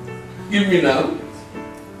 Give me now.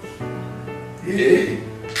 Hey.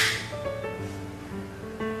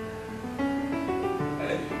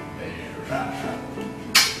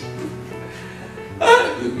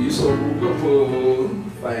 You're so beautiful.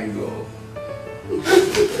 Fine girl.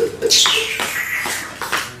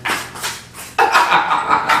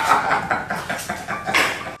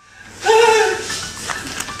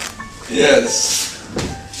 Yes.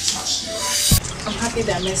 I'm happy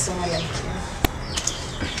that I met someone like you.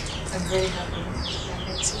 I'm very happy that I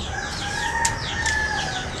met you.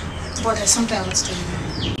 But there's something I want to tell you.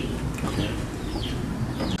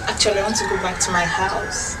 Actually, I want to go back to my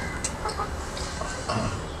house.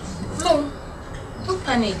 No, don't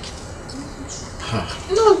panic.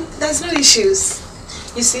 No, there's no issues.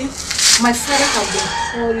 You see, my father has been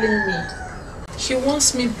calling me. He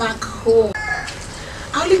wants me back home.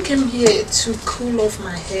 I only came here to cool off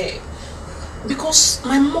my hair because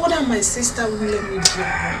my mother and my sister won't let me go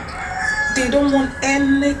home. They don't want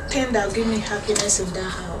anything that will give me happiness in that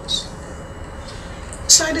house.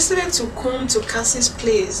 So I decided to come to Cassie's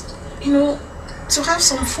place, you know, to have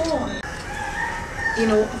some fun. You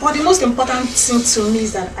know, but the most important thing to me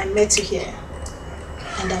is that I met you here.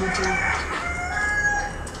 And I'm glad.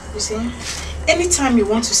 You see, anytime you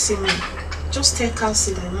want to see me, just tell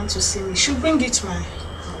Cassie that you want to see me. She'll bring you to my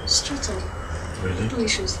house, straight up. Really? No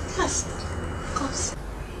issues. Yes, of course.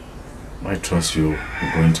 I trust you're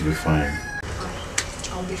going to be fine.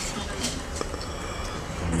 I'll be fine.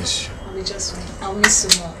 I miss you. I'll be just fine. I'll miss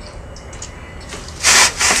you more.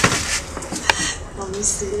 I'll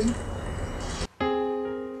miss you.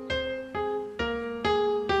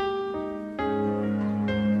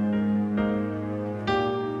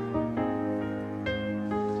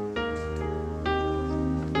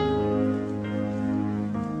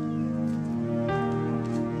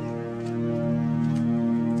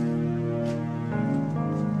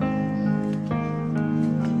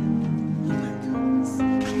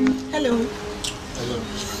 Hello. Hello.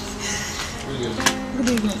 Good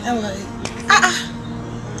evening. How are you?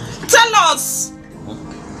 Tell us.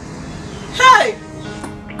 Hey.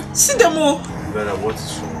 See them all. Vera, what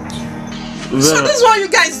is wrong with you? So this is what you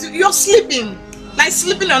guys do. You're sleeping. Like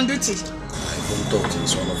sleeping on duty. I even thought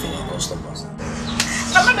it's one of your customers.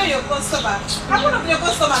 I'm not your customer. I'm one of your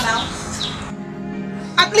customer now.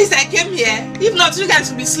 At least I came here. If not, you guys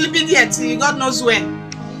will be sleeping here till God knows when.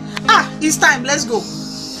 It's time. Let's go.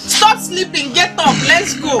 Stop sleeping. Get up.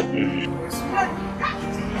 Let's go.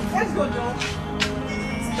 Let's go, Joe.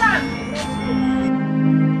 Stand. Let's go.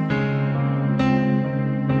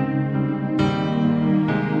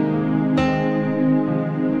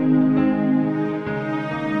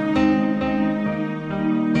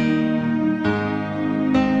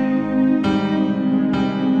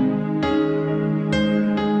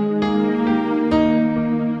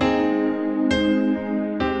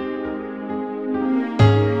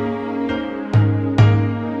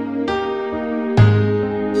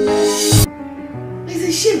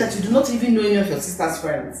 you do not even know any of your sister's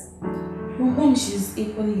friends. Well, Mom, she's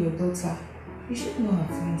equally your daughter. You should know her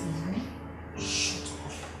friends as well. Shut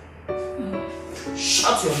up.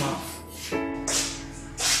 Shut your mouth.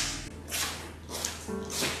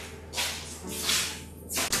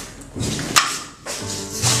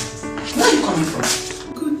 Where are you coming from?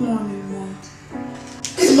 Good morning, Mom.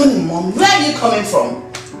 Good morning, Mom. Where are you coming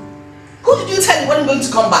from? Who did you tell you wasn't going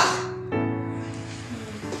to come back?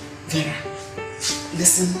 Vera,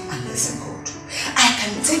 listen and listen good. I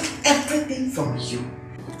can take everything from you.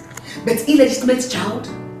 But illegitimate child,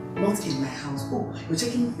 not in my house. Oh, you're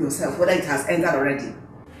checking yourself whether it has entered already.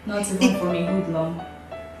 Not even from a hoodlum.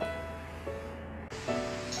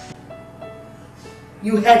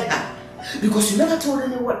 You heard her. Because you never told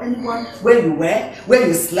anyone where you were, where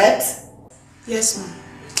you slept. Yes, Mom.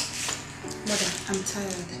 Mother, I'm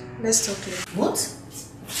tired. Let's talk later. What?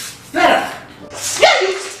 Vera! Yeah,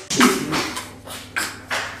 you...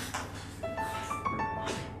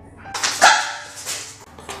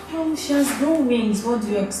 Mom, she has no wings. What do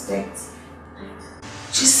you expect?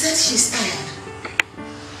 She said she's tired.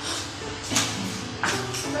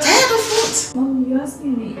 Tired of what? Mom, you're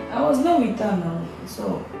asking me. I was not with her now,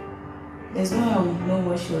 so there's no way I would know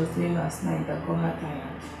what she was doing last night that got her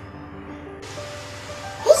tired.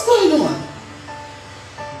 What's going on?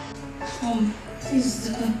 Mom, please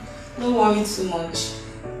don't worry too much.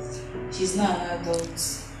 She's not an adult.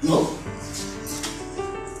 No.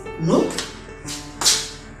 No.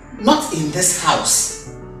 Not in this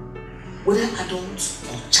house. Whether adult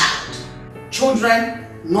or child. Children,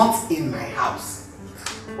 not in my house.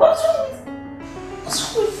 What's wrong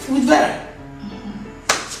with Vera?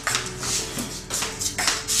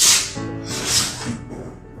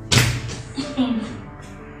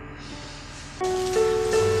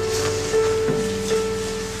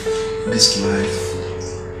 This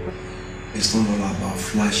life is not all about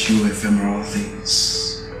flashy ephemeral things.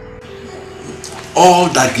 All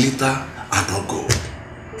that glitter are not gold.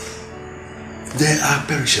 They are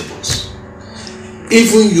perishables.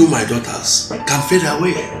 Even you, my daughters, can fade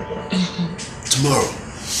away tomorrow.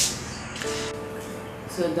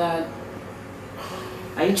 So, Dad,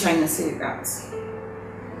 are you trying to say that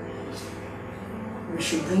we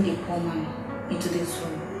should bring a poor man into this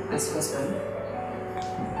room as husband?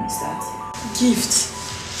 Is that Gift.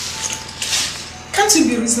 Can't you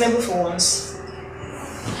be reasonable for once?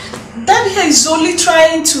 Dad here is only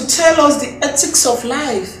trying to tell us the ethics of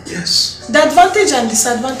life. Yes. The advantage and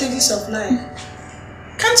disadvantages of life.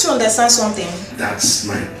 Can't you understand something? That's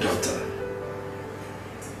my daughter.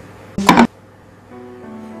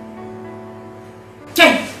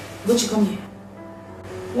 Hey, don't you come here.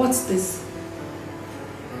 What's this?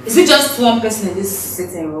 Is it just one person in this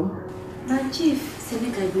sitting room? That Chief, said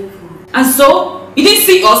I go for. And so, you didn't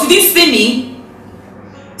see us, you didn't see me.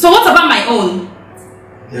 So what about my own?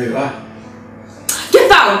 There you are. Get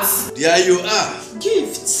out! There you are.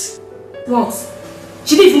 Gifts. What?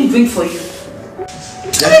 She didn't even bring for you.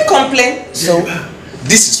 Don't you complain? So,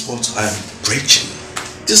 this is what I'm preaching.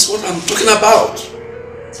 This is what I'm talking about.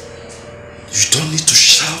 You don't need to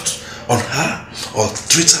shout on her or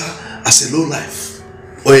treat her as a lowlife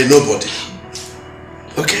or a nobody.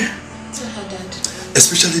 Okay?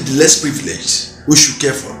 Especially the less privileged, we should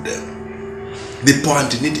care for them. The poor and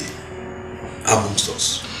the needy amongst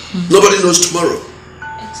us. Nobody knows tomorrow.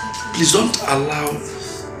 Exactly. Please don't allow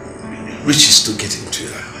riches to get into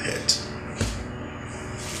your head.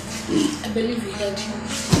 I believe you heard him.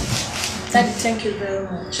 Daddy, thank you very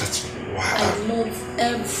much. That's why I love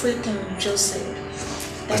everything you just said.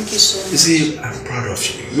 Thank you so much. You see, I'm proud of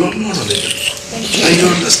you. You're not on it. Thank you. And you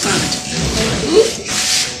understand.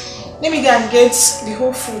 Let me go and get the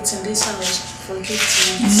whole fruits in this house for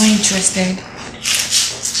gifts. I'm not interested.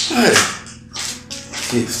 Hey,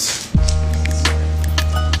 gifts.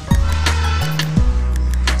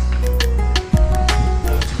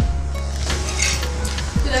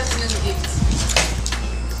 Good afternoon, Gift.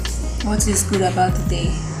 What is good about the day?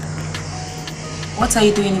 What are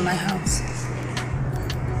you doing in my house?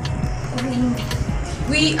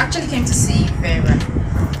 We actually came to see Vera.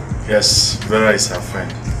 Yes, Vera is her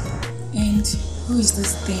friend. And who is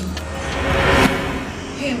this thing?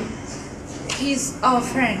 Him. He's our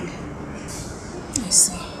friend. I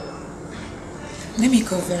see. Let me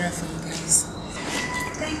call Vera for you guys.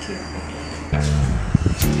 Thank you.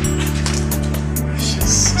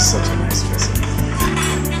 She's such a nice person.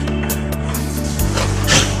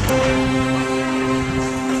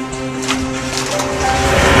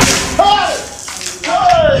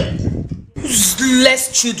 Useless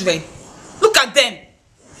children. Look at them.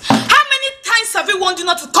 How many times have we warned you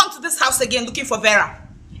not to come to this house again looking for Vera?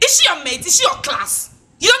 Is she your mate? Is she your class?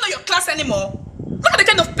 You don't know your class anymore. Look at the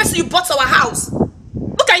kind of person you brought to our house.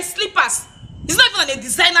 Look at his slippers. He's not even on a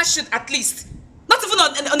designer shoot at least. Not even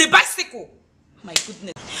on a bicycle. My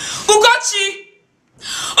goodness. Ugochi!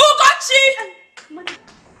 Ugochi!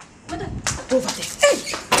 Madam. Over there. Hey!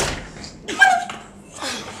 Madam.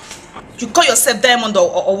 You call yourself Diamond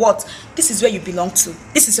or what? This is where you belong to.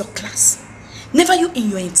 This is your class. Never you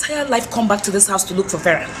in your entire life come back to this house to look for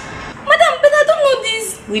Vera. Madam, but I don't know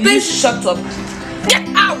this. Will you shut up? Get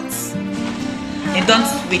out! And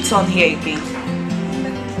don't return here again.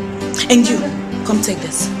 And you, come take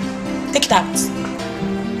this. Take it out.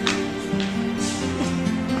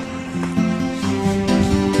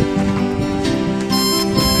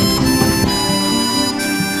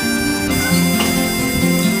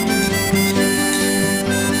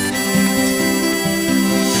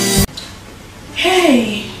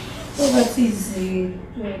 Hey, poverty is a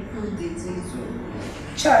dreadful disease.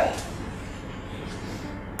 Try.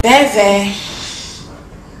 Beve.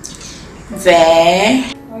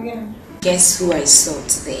 Again. Guess who I saw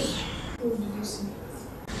today? Who did you see?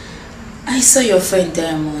 I saw your friend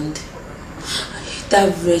Diamond.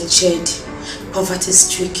 That wretched,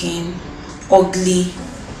 poverty-stricken, ugly,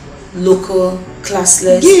 local,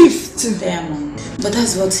 classless gift Diamond. But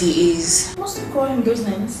that's what he is. Must you call him those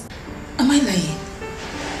names? Am I lying?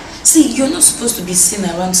 See, you're not supposed to be seen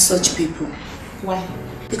around such people. Why?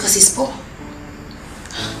 Because he's poor.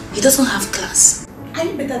 He doesn't have class. Are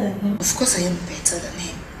you better than him? Of course I am better than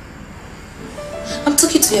him. I'm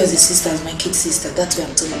talking to you as a sister, as my kid sister. That's why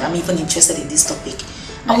I'm talking. I'm even interested in this topic.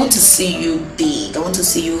 I want to see you big. I want to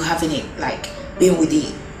see you having it, like, being with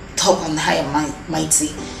the top and high and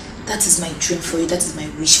mighty. That is my dream for you. That is my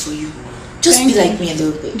wish for you. Just be like me a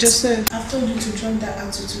little bit. Joseph, I've told you to drop that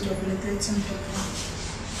attitude of neglecting people.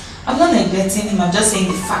 I'm not neglecting him. I'm just saying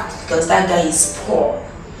the fact because that guy is poor.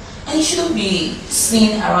 And he shouldn't be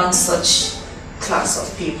seen around such class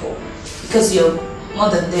of people. Because you're more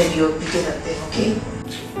than them, you're bigger than them, okay?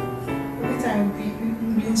 Every time you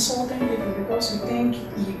be insulting people because you think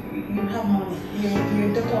you have money. You're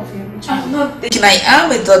a daughter of a rich man. I'm not thinking I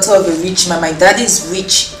am a daughter of a rich man. My dad is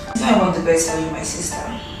rich. I want the best for you, my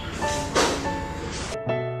sister.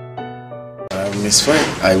 Miss Fine,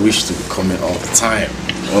 I wish to be coming all the time.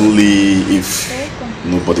 Only if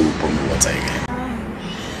nobody will pour me water again.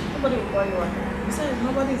 Nobody will pour you water. Besides,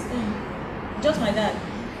 nobody is in. Just my dad.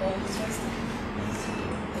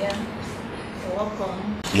 Yeah. You're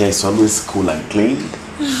welcome. Yeah, it's always cool and clean.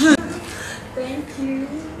 Thank you.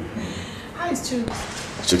 How is Chooks?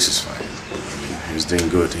 Chooks is fine. He's doing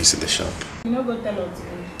good. He's in the shop. You know, go tell her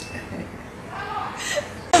today.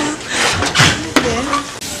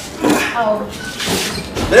 Oh.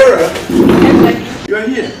 Vera, you are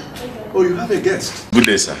here. Oh, you have a guest. Good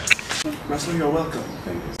day, sir. Master, you are welcome.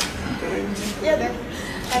 Thank you. Yeah, then.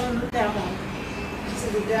 Diamond. So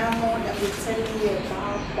the diamond that we're telling you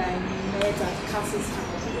about that I met at Cassie's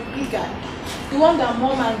house. The big guy. The one that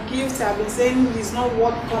mom and Gift have been saying is not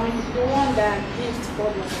worth coming. The one that Gift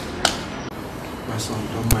bought was. My son,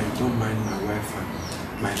 don't mind my wife and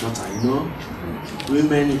my daughter. You know,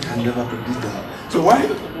 women can never predict them. So why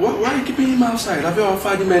are you keeping him outside? Have you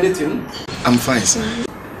offered him anything? I'm fine, sir.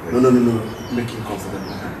 No. Make him comfortable.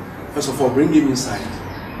 First of all, bring him inside.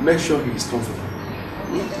 Make sure he is comfortable.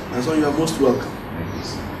 And so you are most welcome.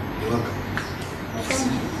 You're welcome.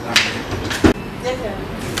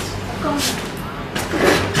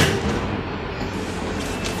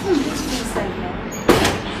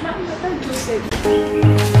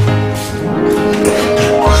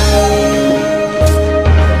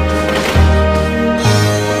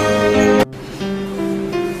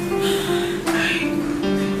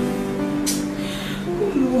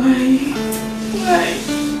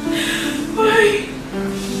 Why?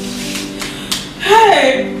 Hey!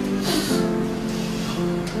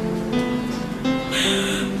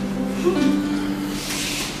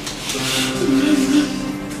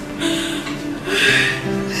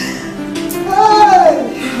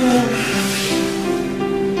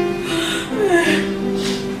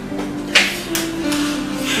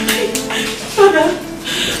 Father,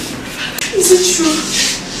 is it true?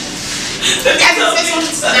 Tell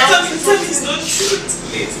me it's not true.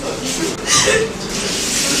 It's not true.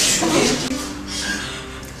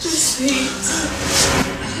 Just say it.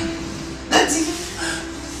 Daddy.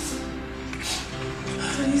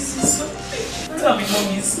 Can you see something?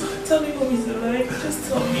 Tell me mommy's alive. Just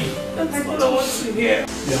tell me. That's all I want to hear.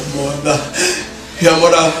 Your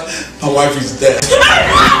mother, her wife is dead.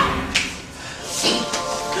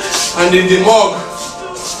 And in the morgue.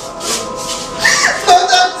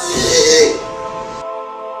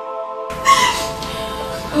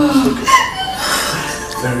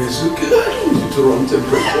 wrong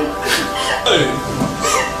temperature.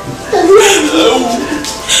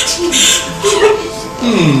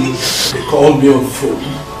 They called me on phone.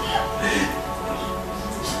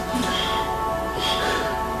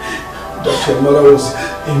 That your mother was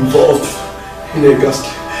involved in a gas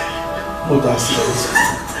motor accident.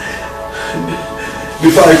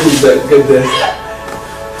 Before I could get there,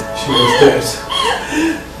 she was dead.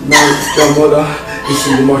 Now your mother is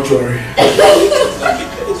in the mortuary.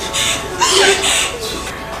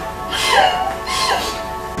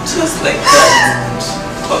 Just like that.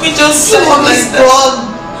 Mommy just said like that.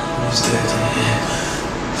 He's dead.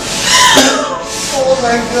 Oh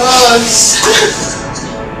my gosh.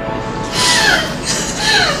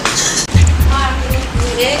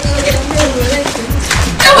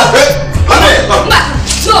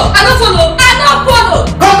 No, I don't follow. I don't follow.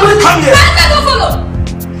 Come here. I don't follow.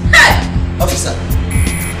 Hey! Officer.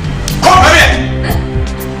 Come here.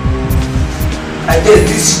 I guess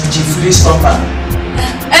this Chief Willie stopper.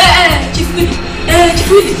 Chief Willie.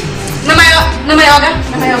 Na my oga.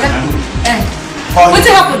 What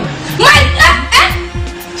happened?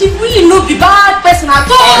 Chief Willie no be bad person at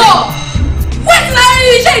all. Wait,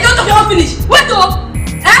 you say you don't talk your finish. Wait,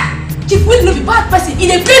 Chief Willie no be bad person. He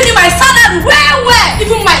dey pay me my salary well.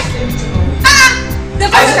 Even my the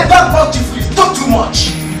I said don't talk Chief Willie. Talk too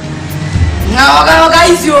much. No, oga,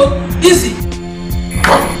 easy.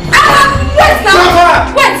 Wait now.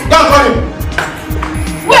 Wait. Don't call him.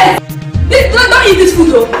 Wait. Don't eat this food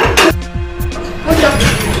though.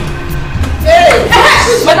 Hey,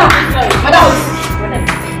 madam.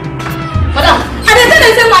 I dey tell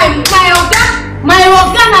them say my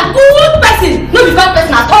oga na good person, no be bad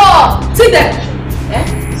person at all. See them.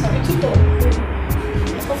 Sorry, too tall.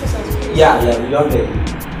 Yeah, we don't get it.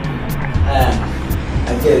 I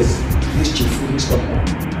guess this Chief Willie stopper.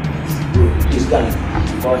 This guy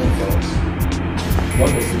call him for us.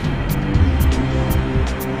 What is it?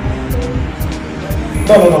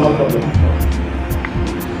 No problem.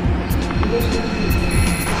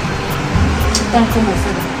 Don't come my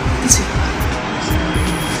father. This way.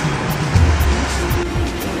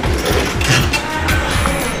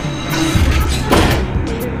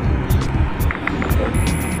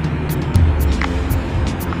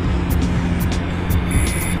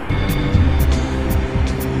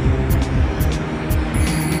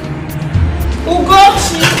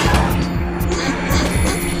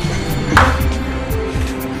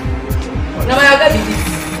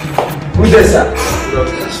 Who's this, sir?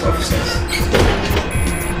 Yes, officers.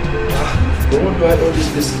 Don't want to hide all this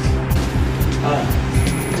visit.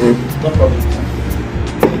 No problem.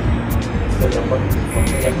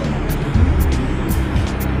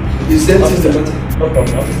 Is that the matter? No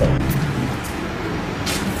problem, officer.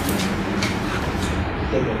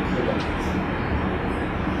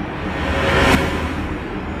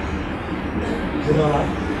 You know how?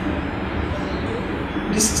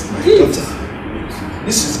 This is my daughter.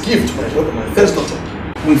 This is gift, my daughter, my first daughter.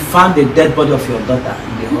 We found the dead body of your daughter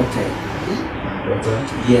in the hotel. Daughter?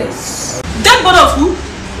 Yes. Dead body of who?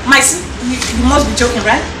 My sister? You must be joking,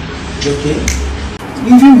 right? Joking?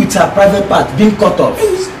 Even with her private part being cut off.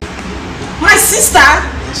 My sister?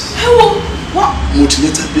 Yes. What?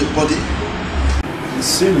 Mutilated dead body. It's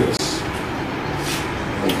serious.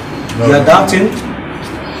 You are doubting?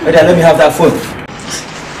 Let me have that phone.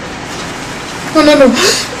 No.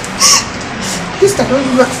 Sister, don't do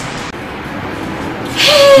that.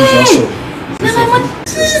 Please also.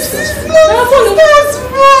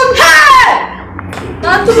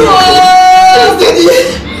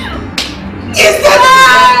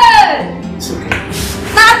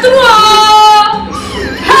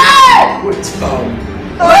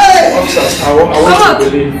 Officers, I want to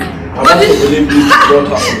believe you brought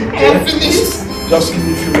her. Okay? Just give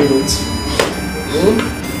me a few minutes.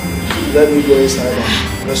 Let me go inside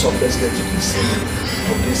and rest of us get to this event.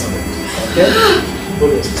 Okay?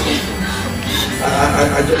 Hold on, sister.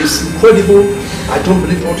 It's incredible. I don't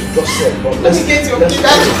believe what you just said, but let's get your police!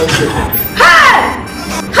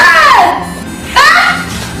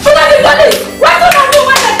 What do I do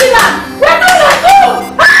when I do that? What do I do?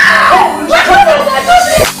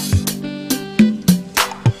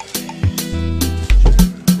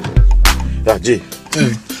 Yeah, Jay.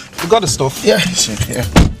 Hey, you got the stuff? Yeah.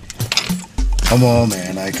 Come on,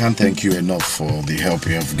 man. I can't thank you enough for the help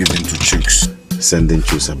you have given to chicks. Sending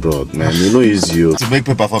chicks abroad, man. You know it's you. To make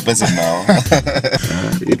paper for person now.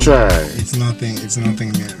 You try. It's nothing, man. It's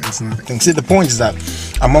nothing. See, the point is that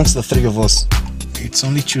amongst the three of us, it's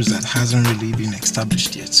only Choose that hasn't really been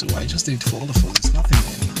established yet. So I just did it for all of us. It's nothing,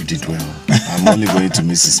 man. You did well. I'm only going to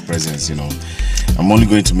miss his presence, you know. I'm only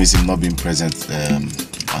going to miss him not being present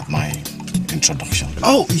at my introduction.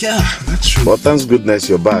 Oh, yeah, that's true. Well, thanks goodness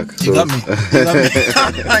you're back. You got me. You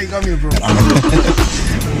got me. You got me, bro.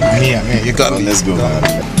 I'm here, man. You got me. Let's go, man.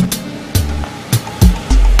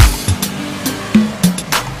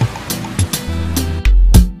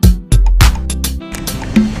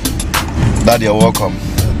 Dad, you're welcome.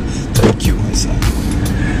 Thank you, my son.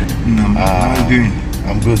 How are you doing?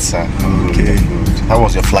 I'm good, sir. I'm good. How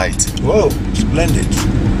was your flight? Whoa, splendid.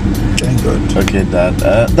 Thank God. Okay, Dad.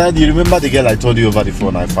 Dad, you remember the girl I told you over the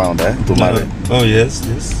phone I found, to marry? Oh, yes,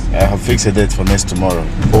 yes. I have fixed a date for next tomorrow.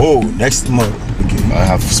 Oh, next tomorrow. Okay. I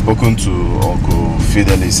have spoken to Uncle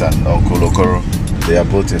Fidelis and Uncle Okoro. They are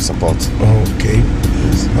both in support. Oh, okay.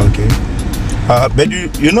 Yes. Okay. But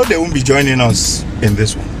you know they won't be joining us in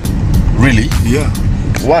this one. Really? Yeah.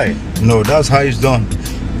 Why? No, that's how it's done.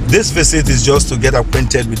 This visit is just to get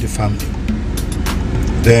acquainted with the family.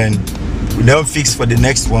 Then we now fix for the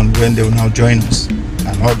next one when they will now join us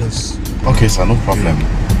and others. Okay, sir, no problem.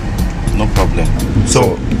 No problem.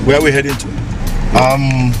 So, where are we heading to?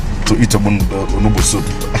 To eat onubu soup.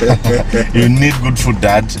 You need good food,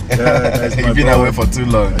 Dad. You've been away for too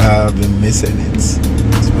long. I've been missing it. It's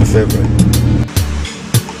my favorite.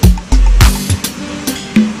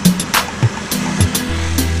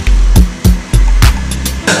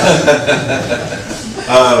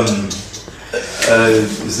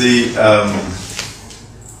 You see, I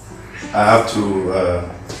have to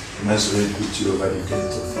mensurate with you over the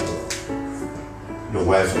death of your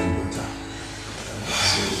wife and daughter.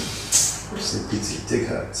 So it's a pity. Take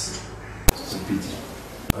heart. It's a pity.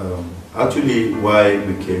 Actually, why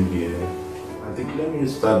we came here, I think let me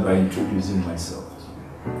start by introducing myself.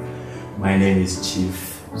 My name is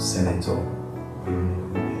Chief Senator Bruno.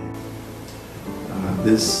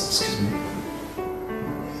 Excuse me.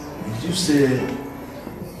 Did you say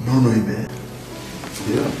Bruno Ibe?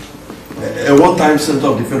 Yeah. A one-time senator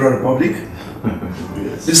of the Federal Republic?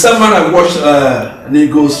 Yes. The same man I watched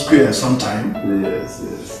Nego Square sometime? Yes,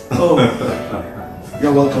 yes. Oh,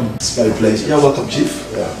 you're welcome. It's my pleasure. You're welcome,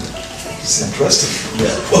 Chief. Yeah. It's interesting.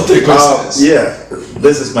 Yeah. What a coincidence. Yeah,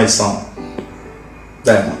 this is my son,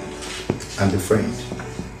 Diamond, and a friend.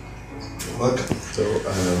 You're welcome. So,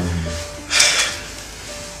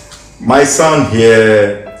 my son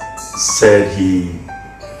here said he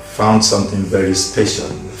found something very special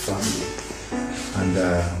in the family, and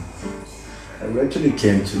I actually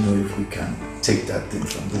came to know if we can take that thing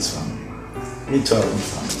from this family into our own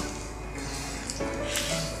family.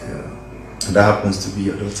 Yeah. And that happens to be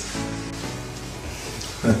your daughter.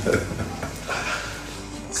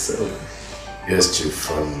 So, yes, Chief.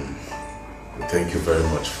 Thank you very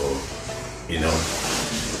much for,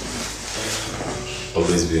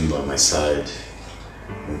 always being by my side,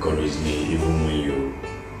 encouraged me even when you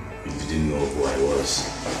didn't know who I was.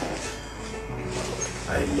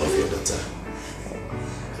 I love your daughter,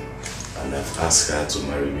 and I've asked her to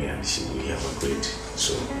marry me, and she will have agreed.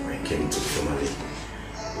 So I came to formally,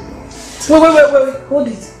 Wait, hold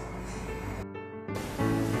it.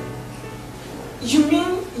 You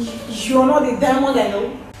mean you're not the diamond I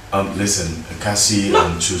know? Listen, Cassie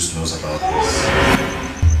and Chus knows about this.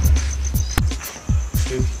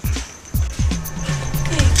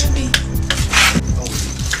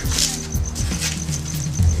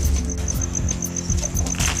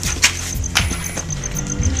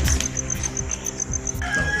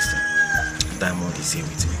 Here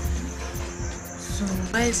with me. So,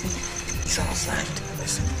 where is he? He's outside.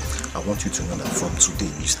 Listen, I want you to know that from today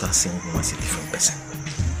you start seeing him as a different person.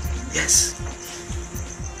 Yes.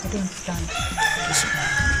 I don't understand. Listen,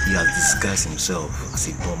 he has disguised himself as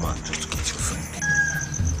a poor man just to get your friend.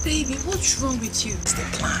 Baby, what's wrong with you? It's the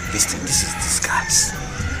plan. Listen, this is disguise.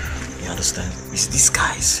 You understand? It's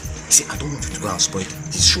disguise. See, I don't want you to go and spoil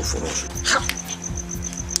this show for us.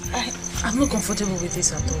 I'm not comfortable with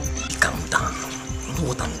this at all. Calm down. You know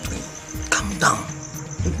what I'm doing. Calm down.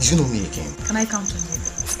 Do you know me again? Can I count on you?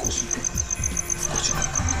 Of course you do. Of course you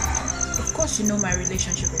can. Of course you know my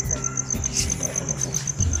relationship with her. Maybe you know all of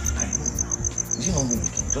us. I know now. Do you know me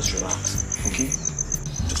again? Just relax, okay?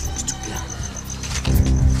 Just want it to be out.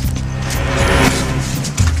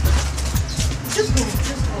 Just go.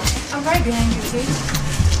 I'm right behind you, okay?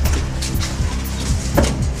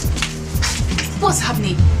 What's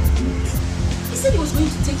happening? He said he was going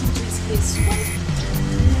to take him to his place. What?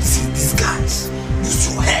 See, these guys.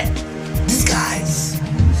 Use your head. These guys.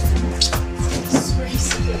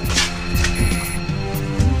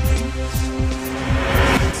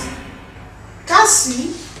 Cassie?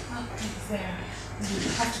 You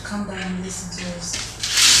have to calm down and listen to us.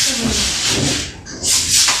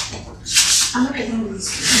 I'm not getting this.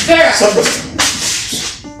 Vera!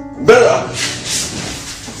 Vera!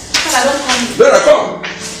 I don't come.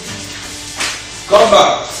 Come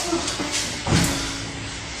back.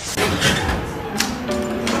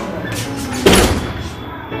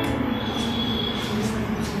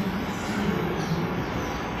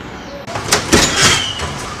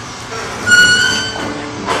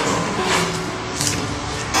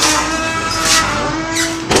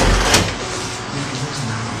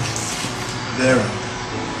 Vera,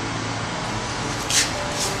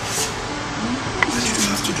 why did you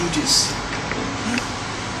have to do this?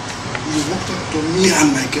 You walked up to me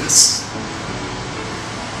and my guests.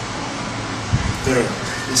 Vera,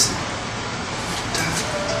 listen.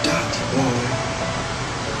 That boy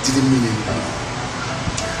didn't mean anything.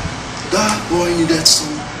 That boy needed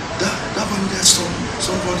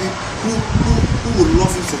somebody who would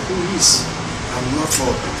love him for who he is, and not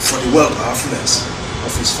for the wealth or affluence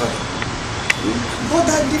of his father. But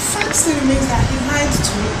the fact still remains that he lied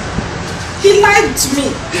to me. He lied to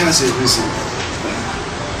me. He has a reason.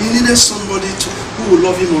 He needed somebody who will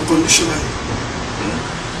love him unconditionally.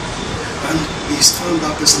 And he's found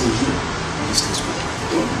that person in you. Let's go.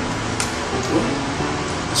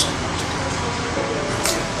 Let's go.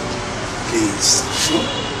 Please.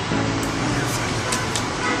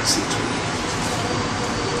 Sit.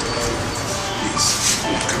 Please.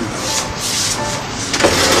 Come down.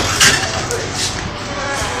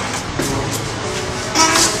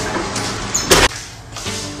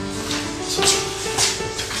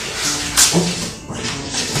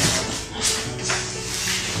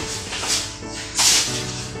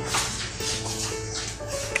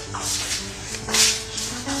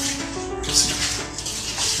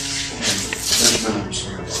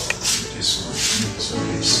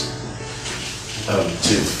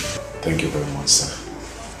 Chief, thank you very much, sir.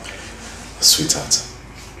 Sweetheart,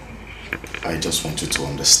 I just want you to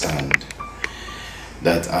understand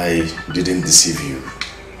that I didn't deceive you.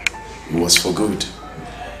 It was for good.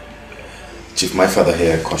 Chief, my father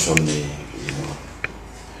here cautioned me, you know.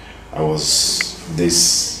 I was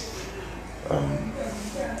this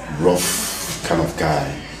rough kind of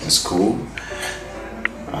guy in school,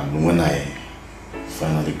 and when I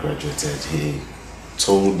finally graduated, he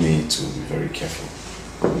told me to be very careful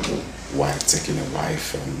while taking a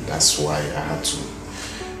wife, and that's why I had to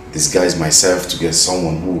disguise myself to get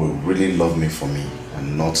someone who will really love me for me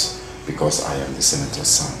and not because I am the senator's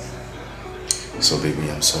son. So baby,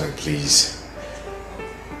 I'm sorry, please.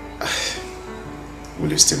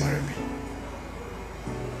 Will you still marry me?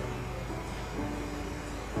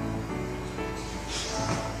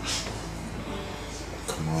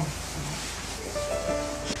 Come on.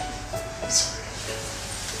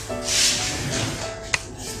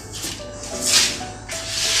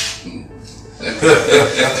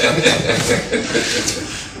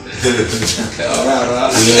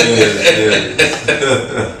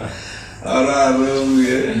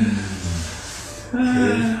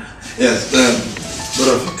 Yes, both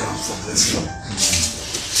of you come from this one.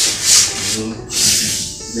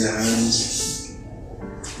 Their hands.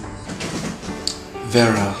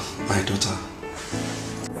 Vera, my daughter,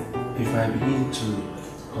 if I begin to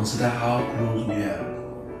consider how close we are,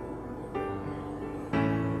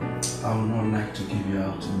 I would not like to give you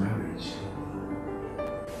out in marriage.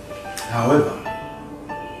 However,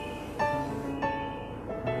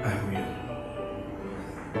 I will.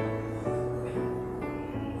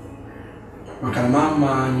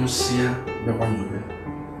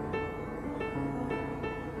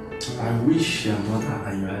 I wish your mother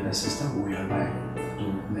and your elder sister were alive to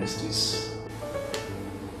witness this.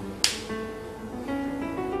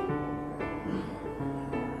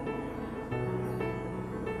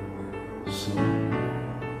 So,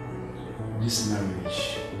 this marriage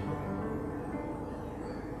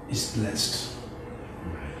is blessed.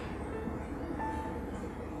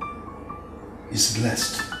 It's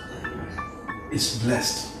blessed. It's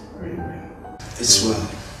blessed. It's well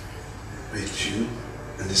with you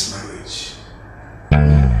and this marriage.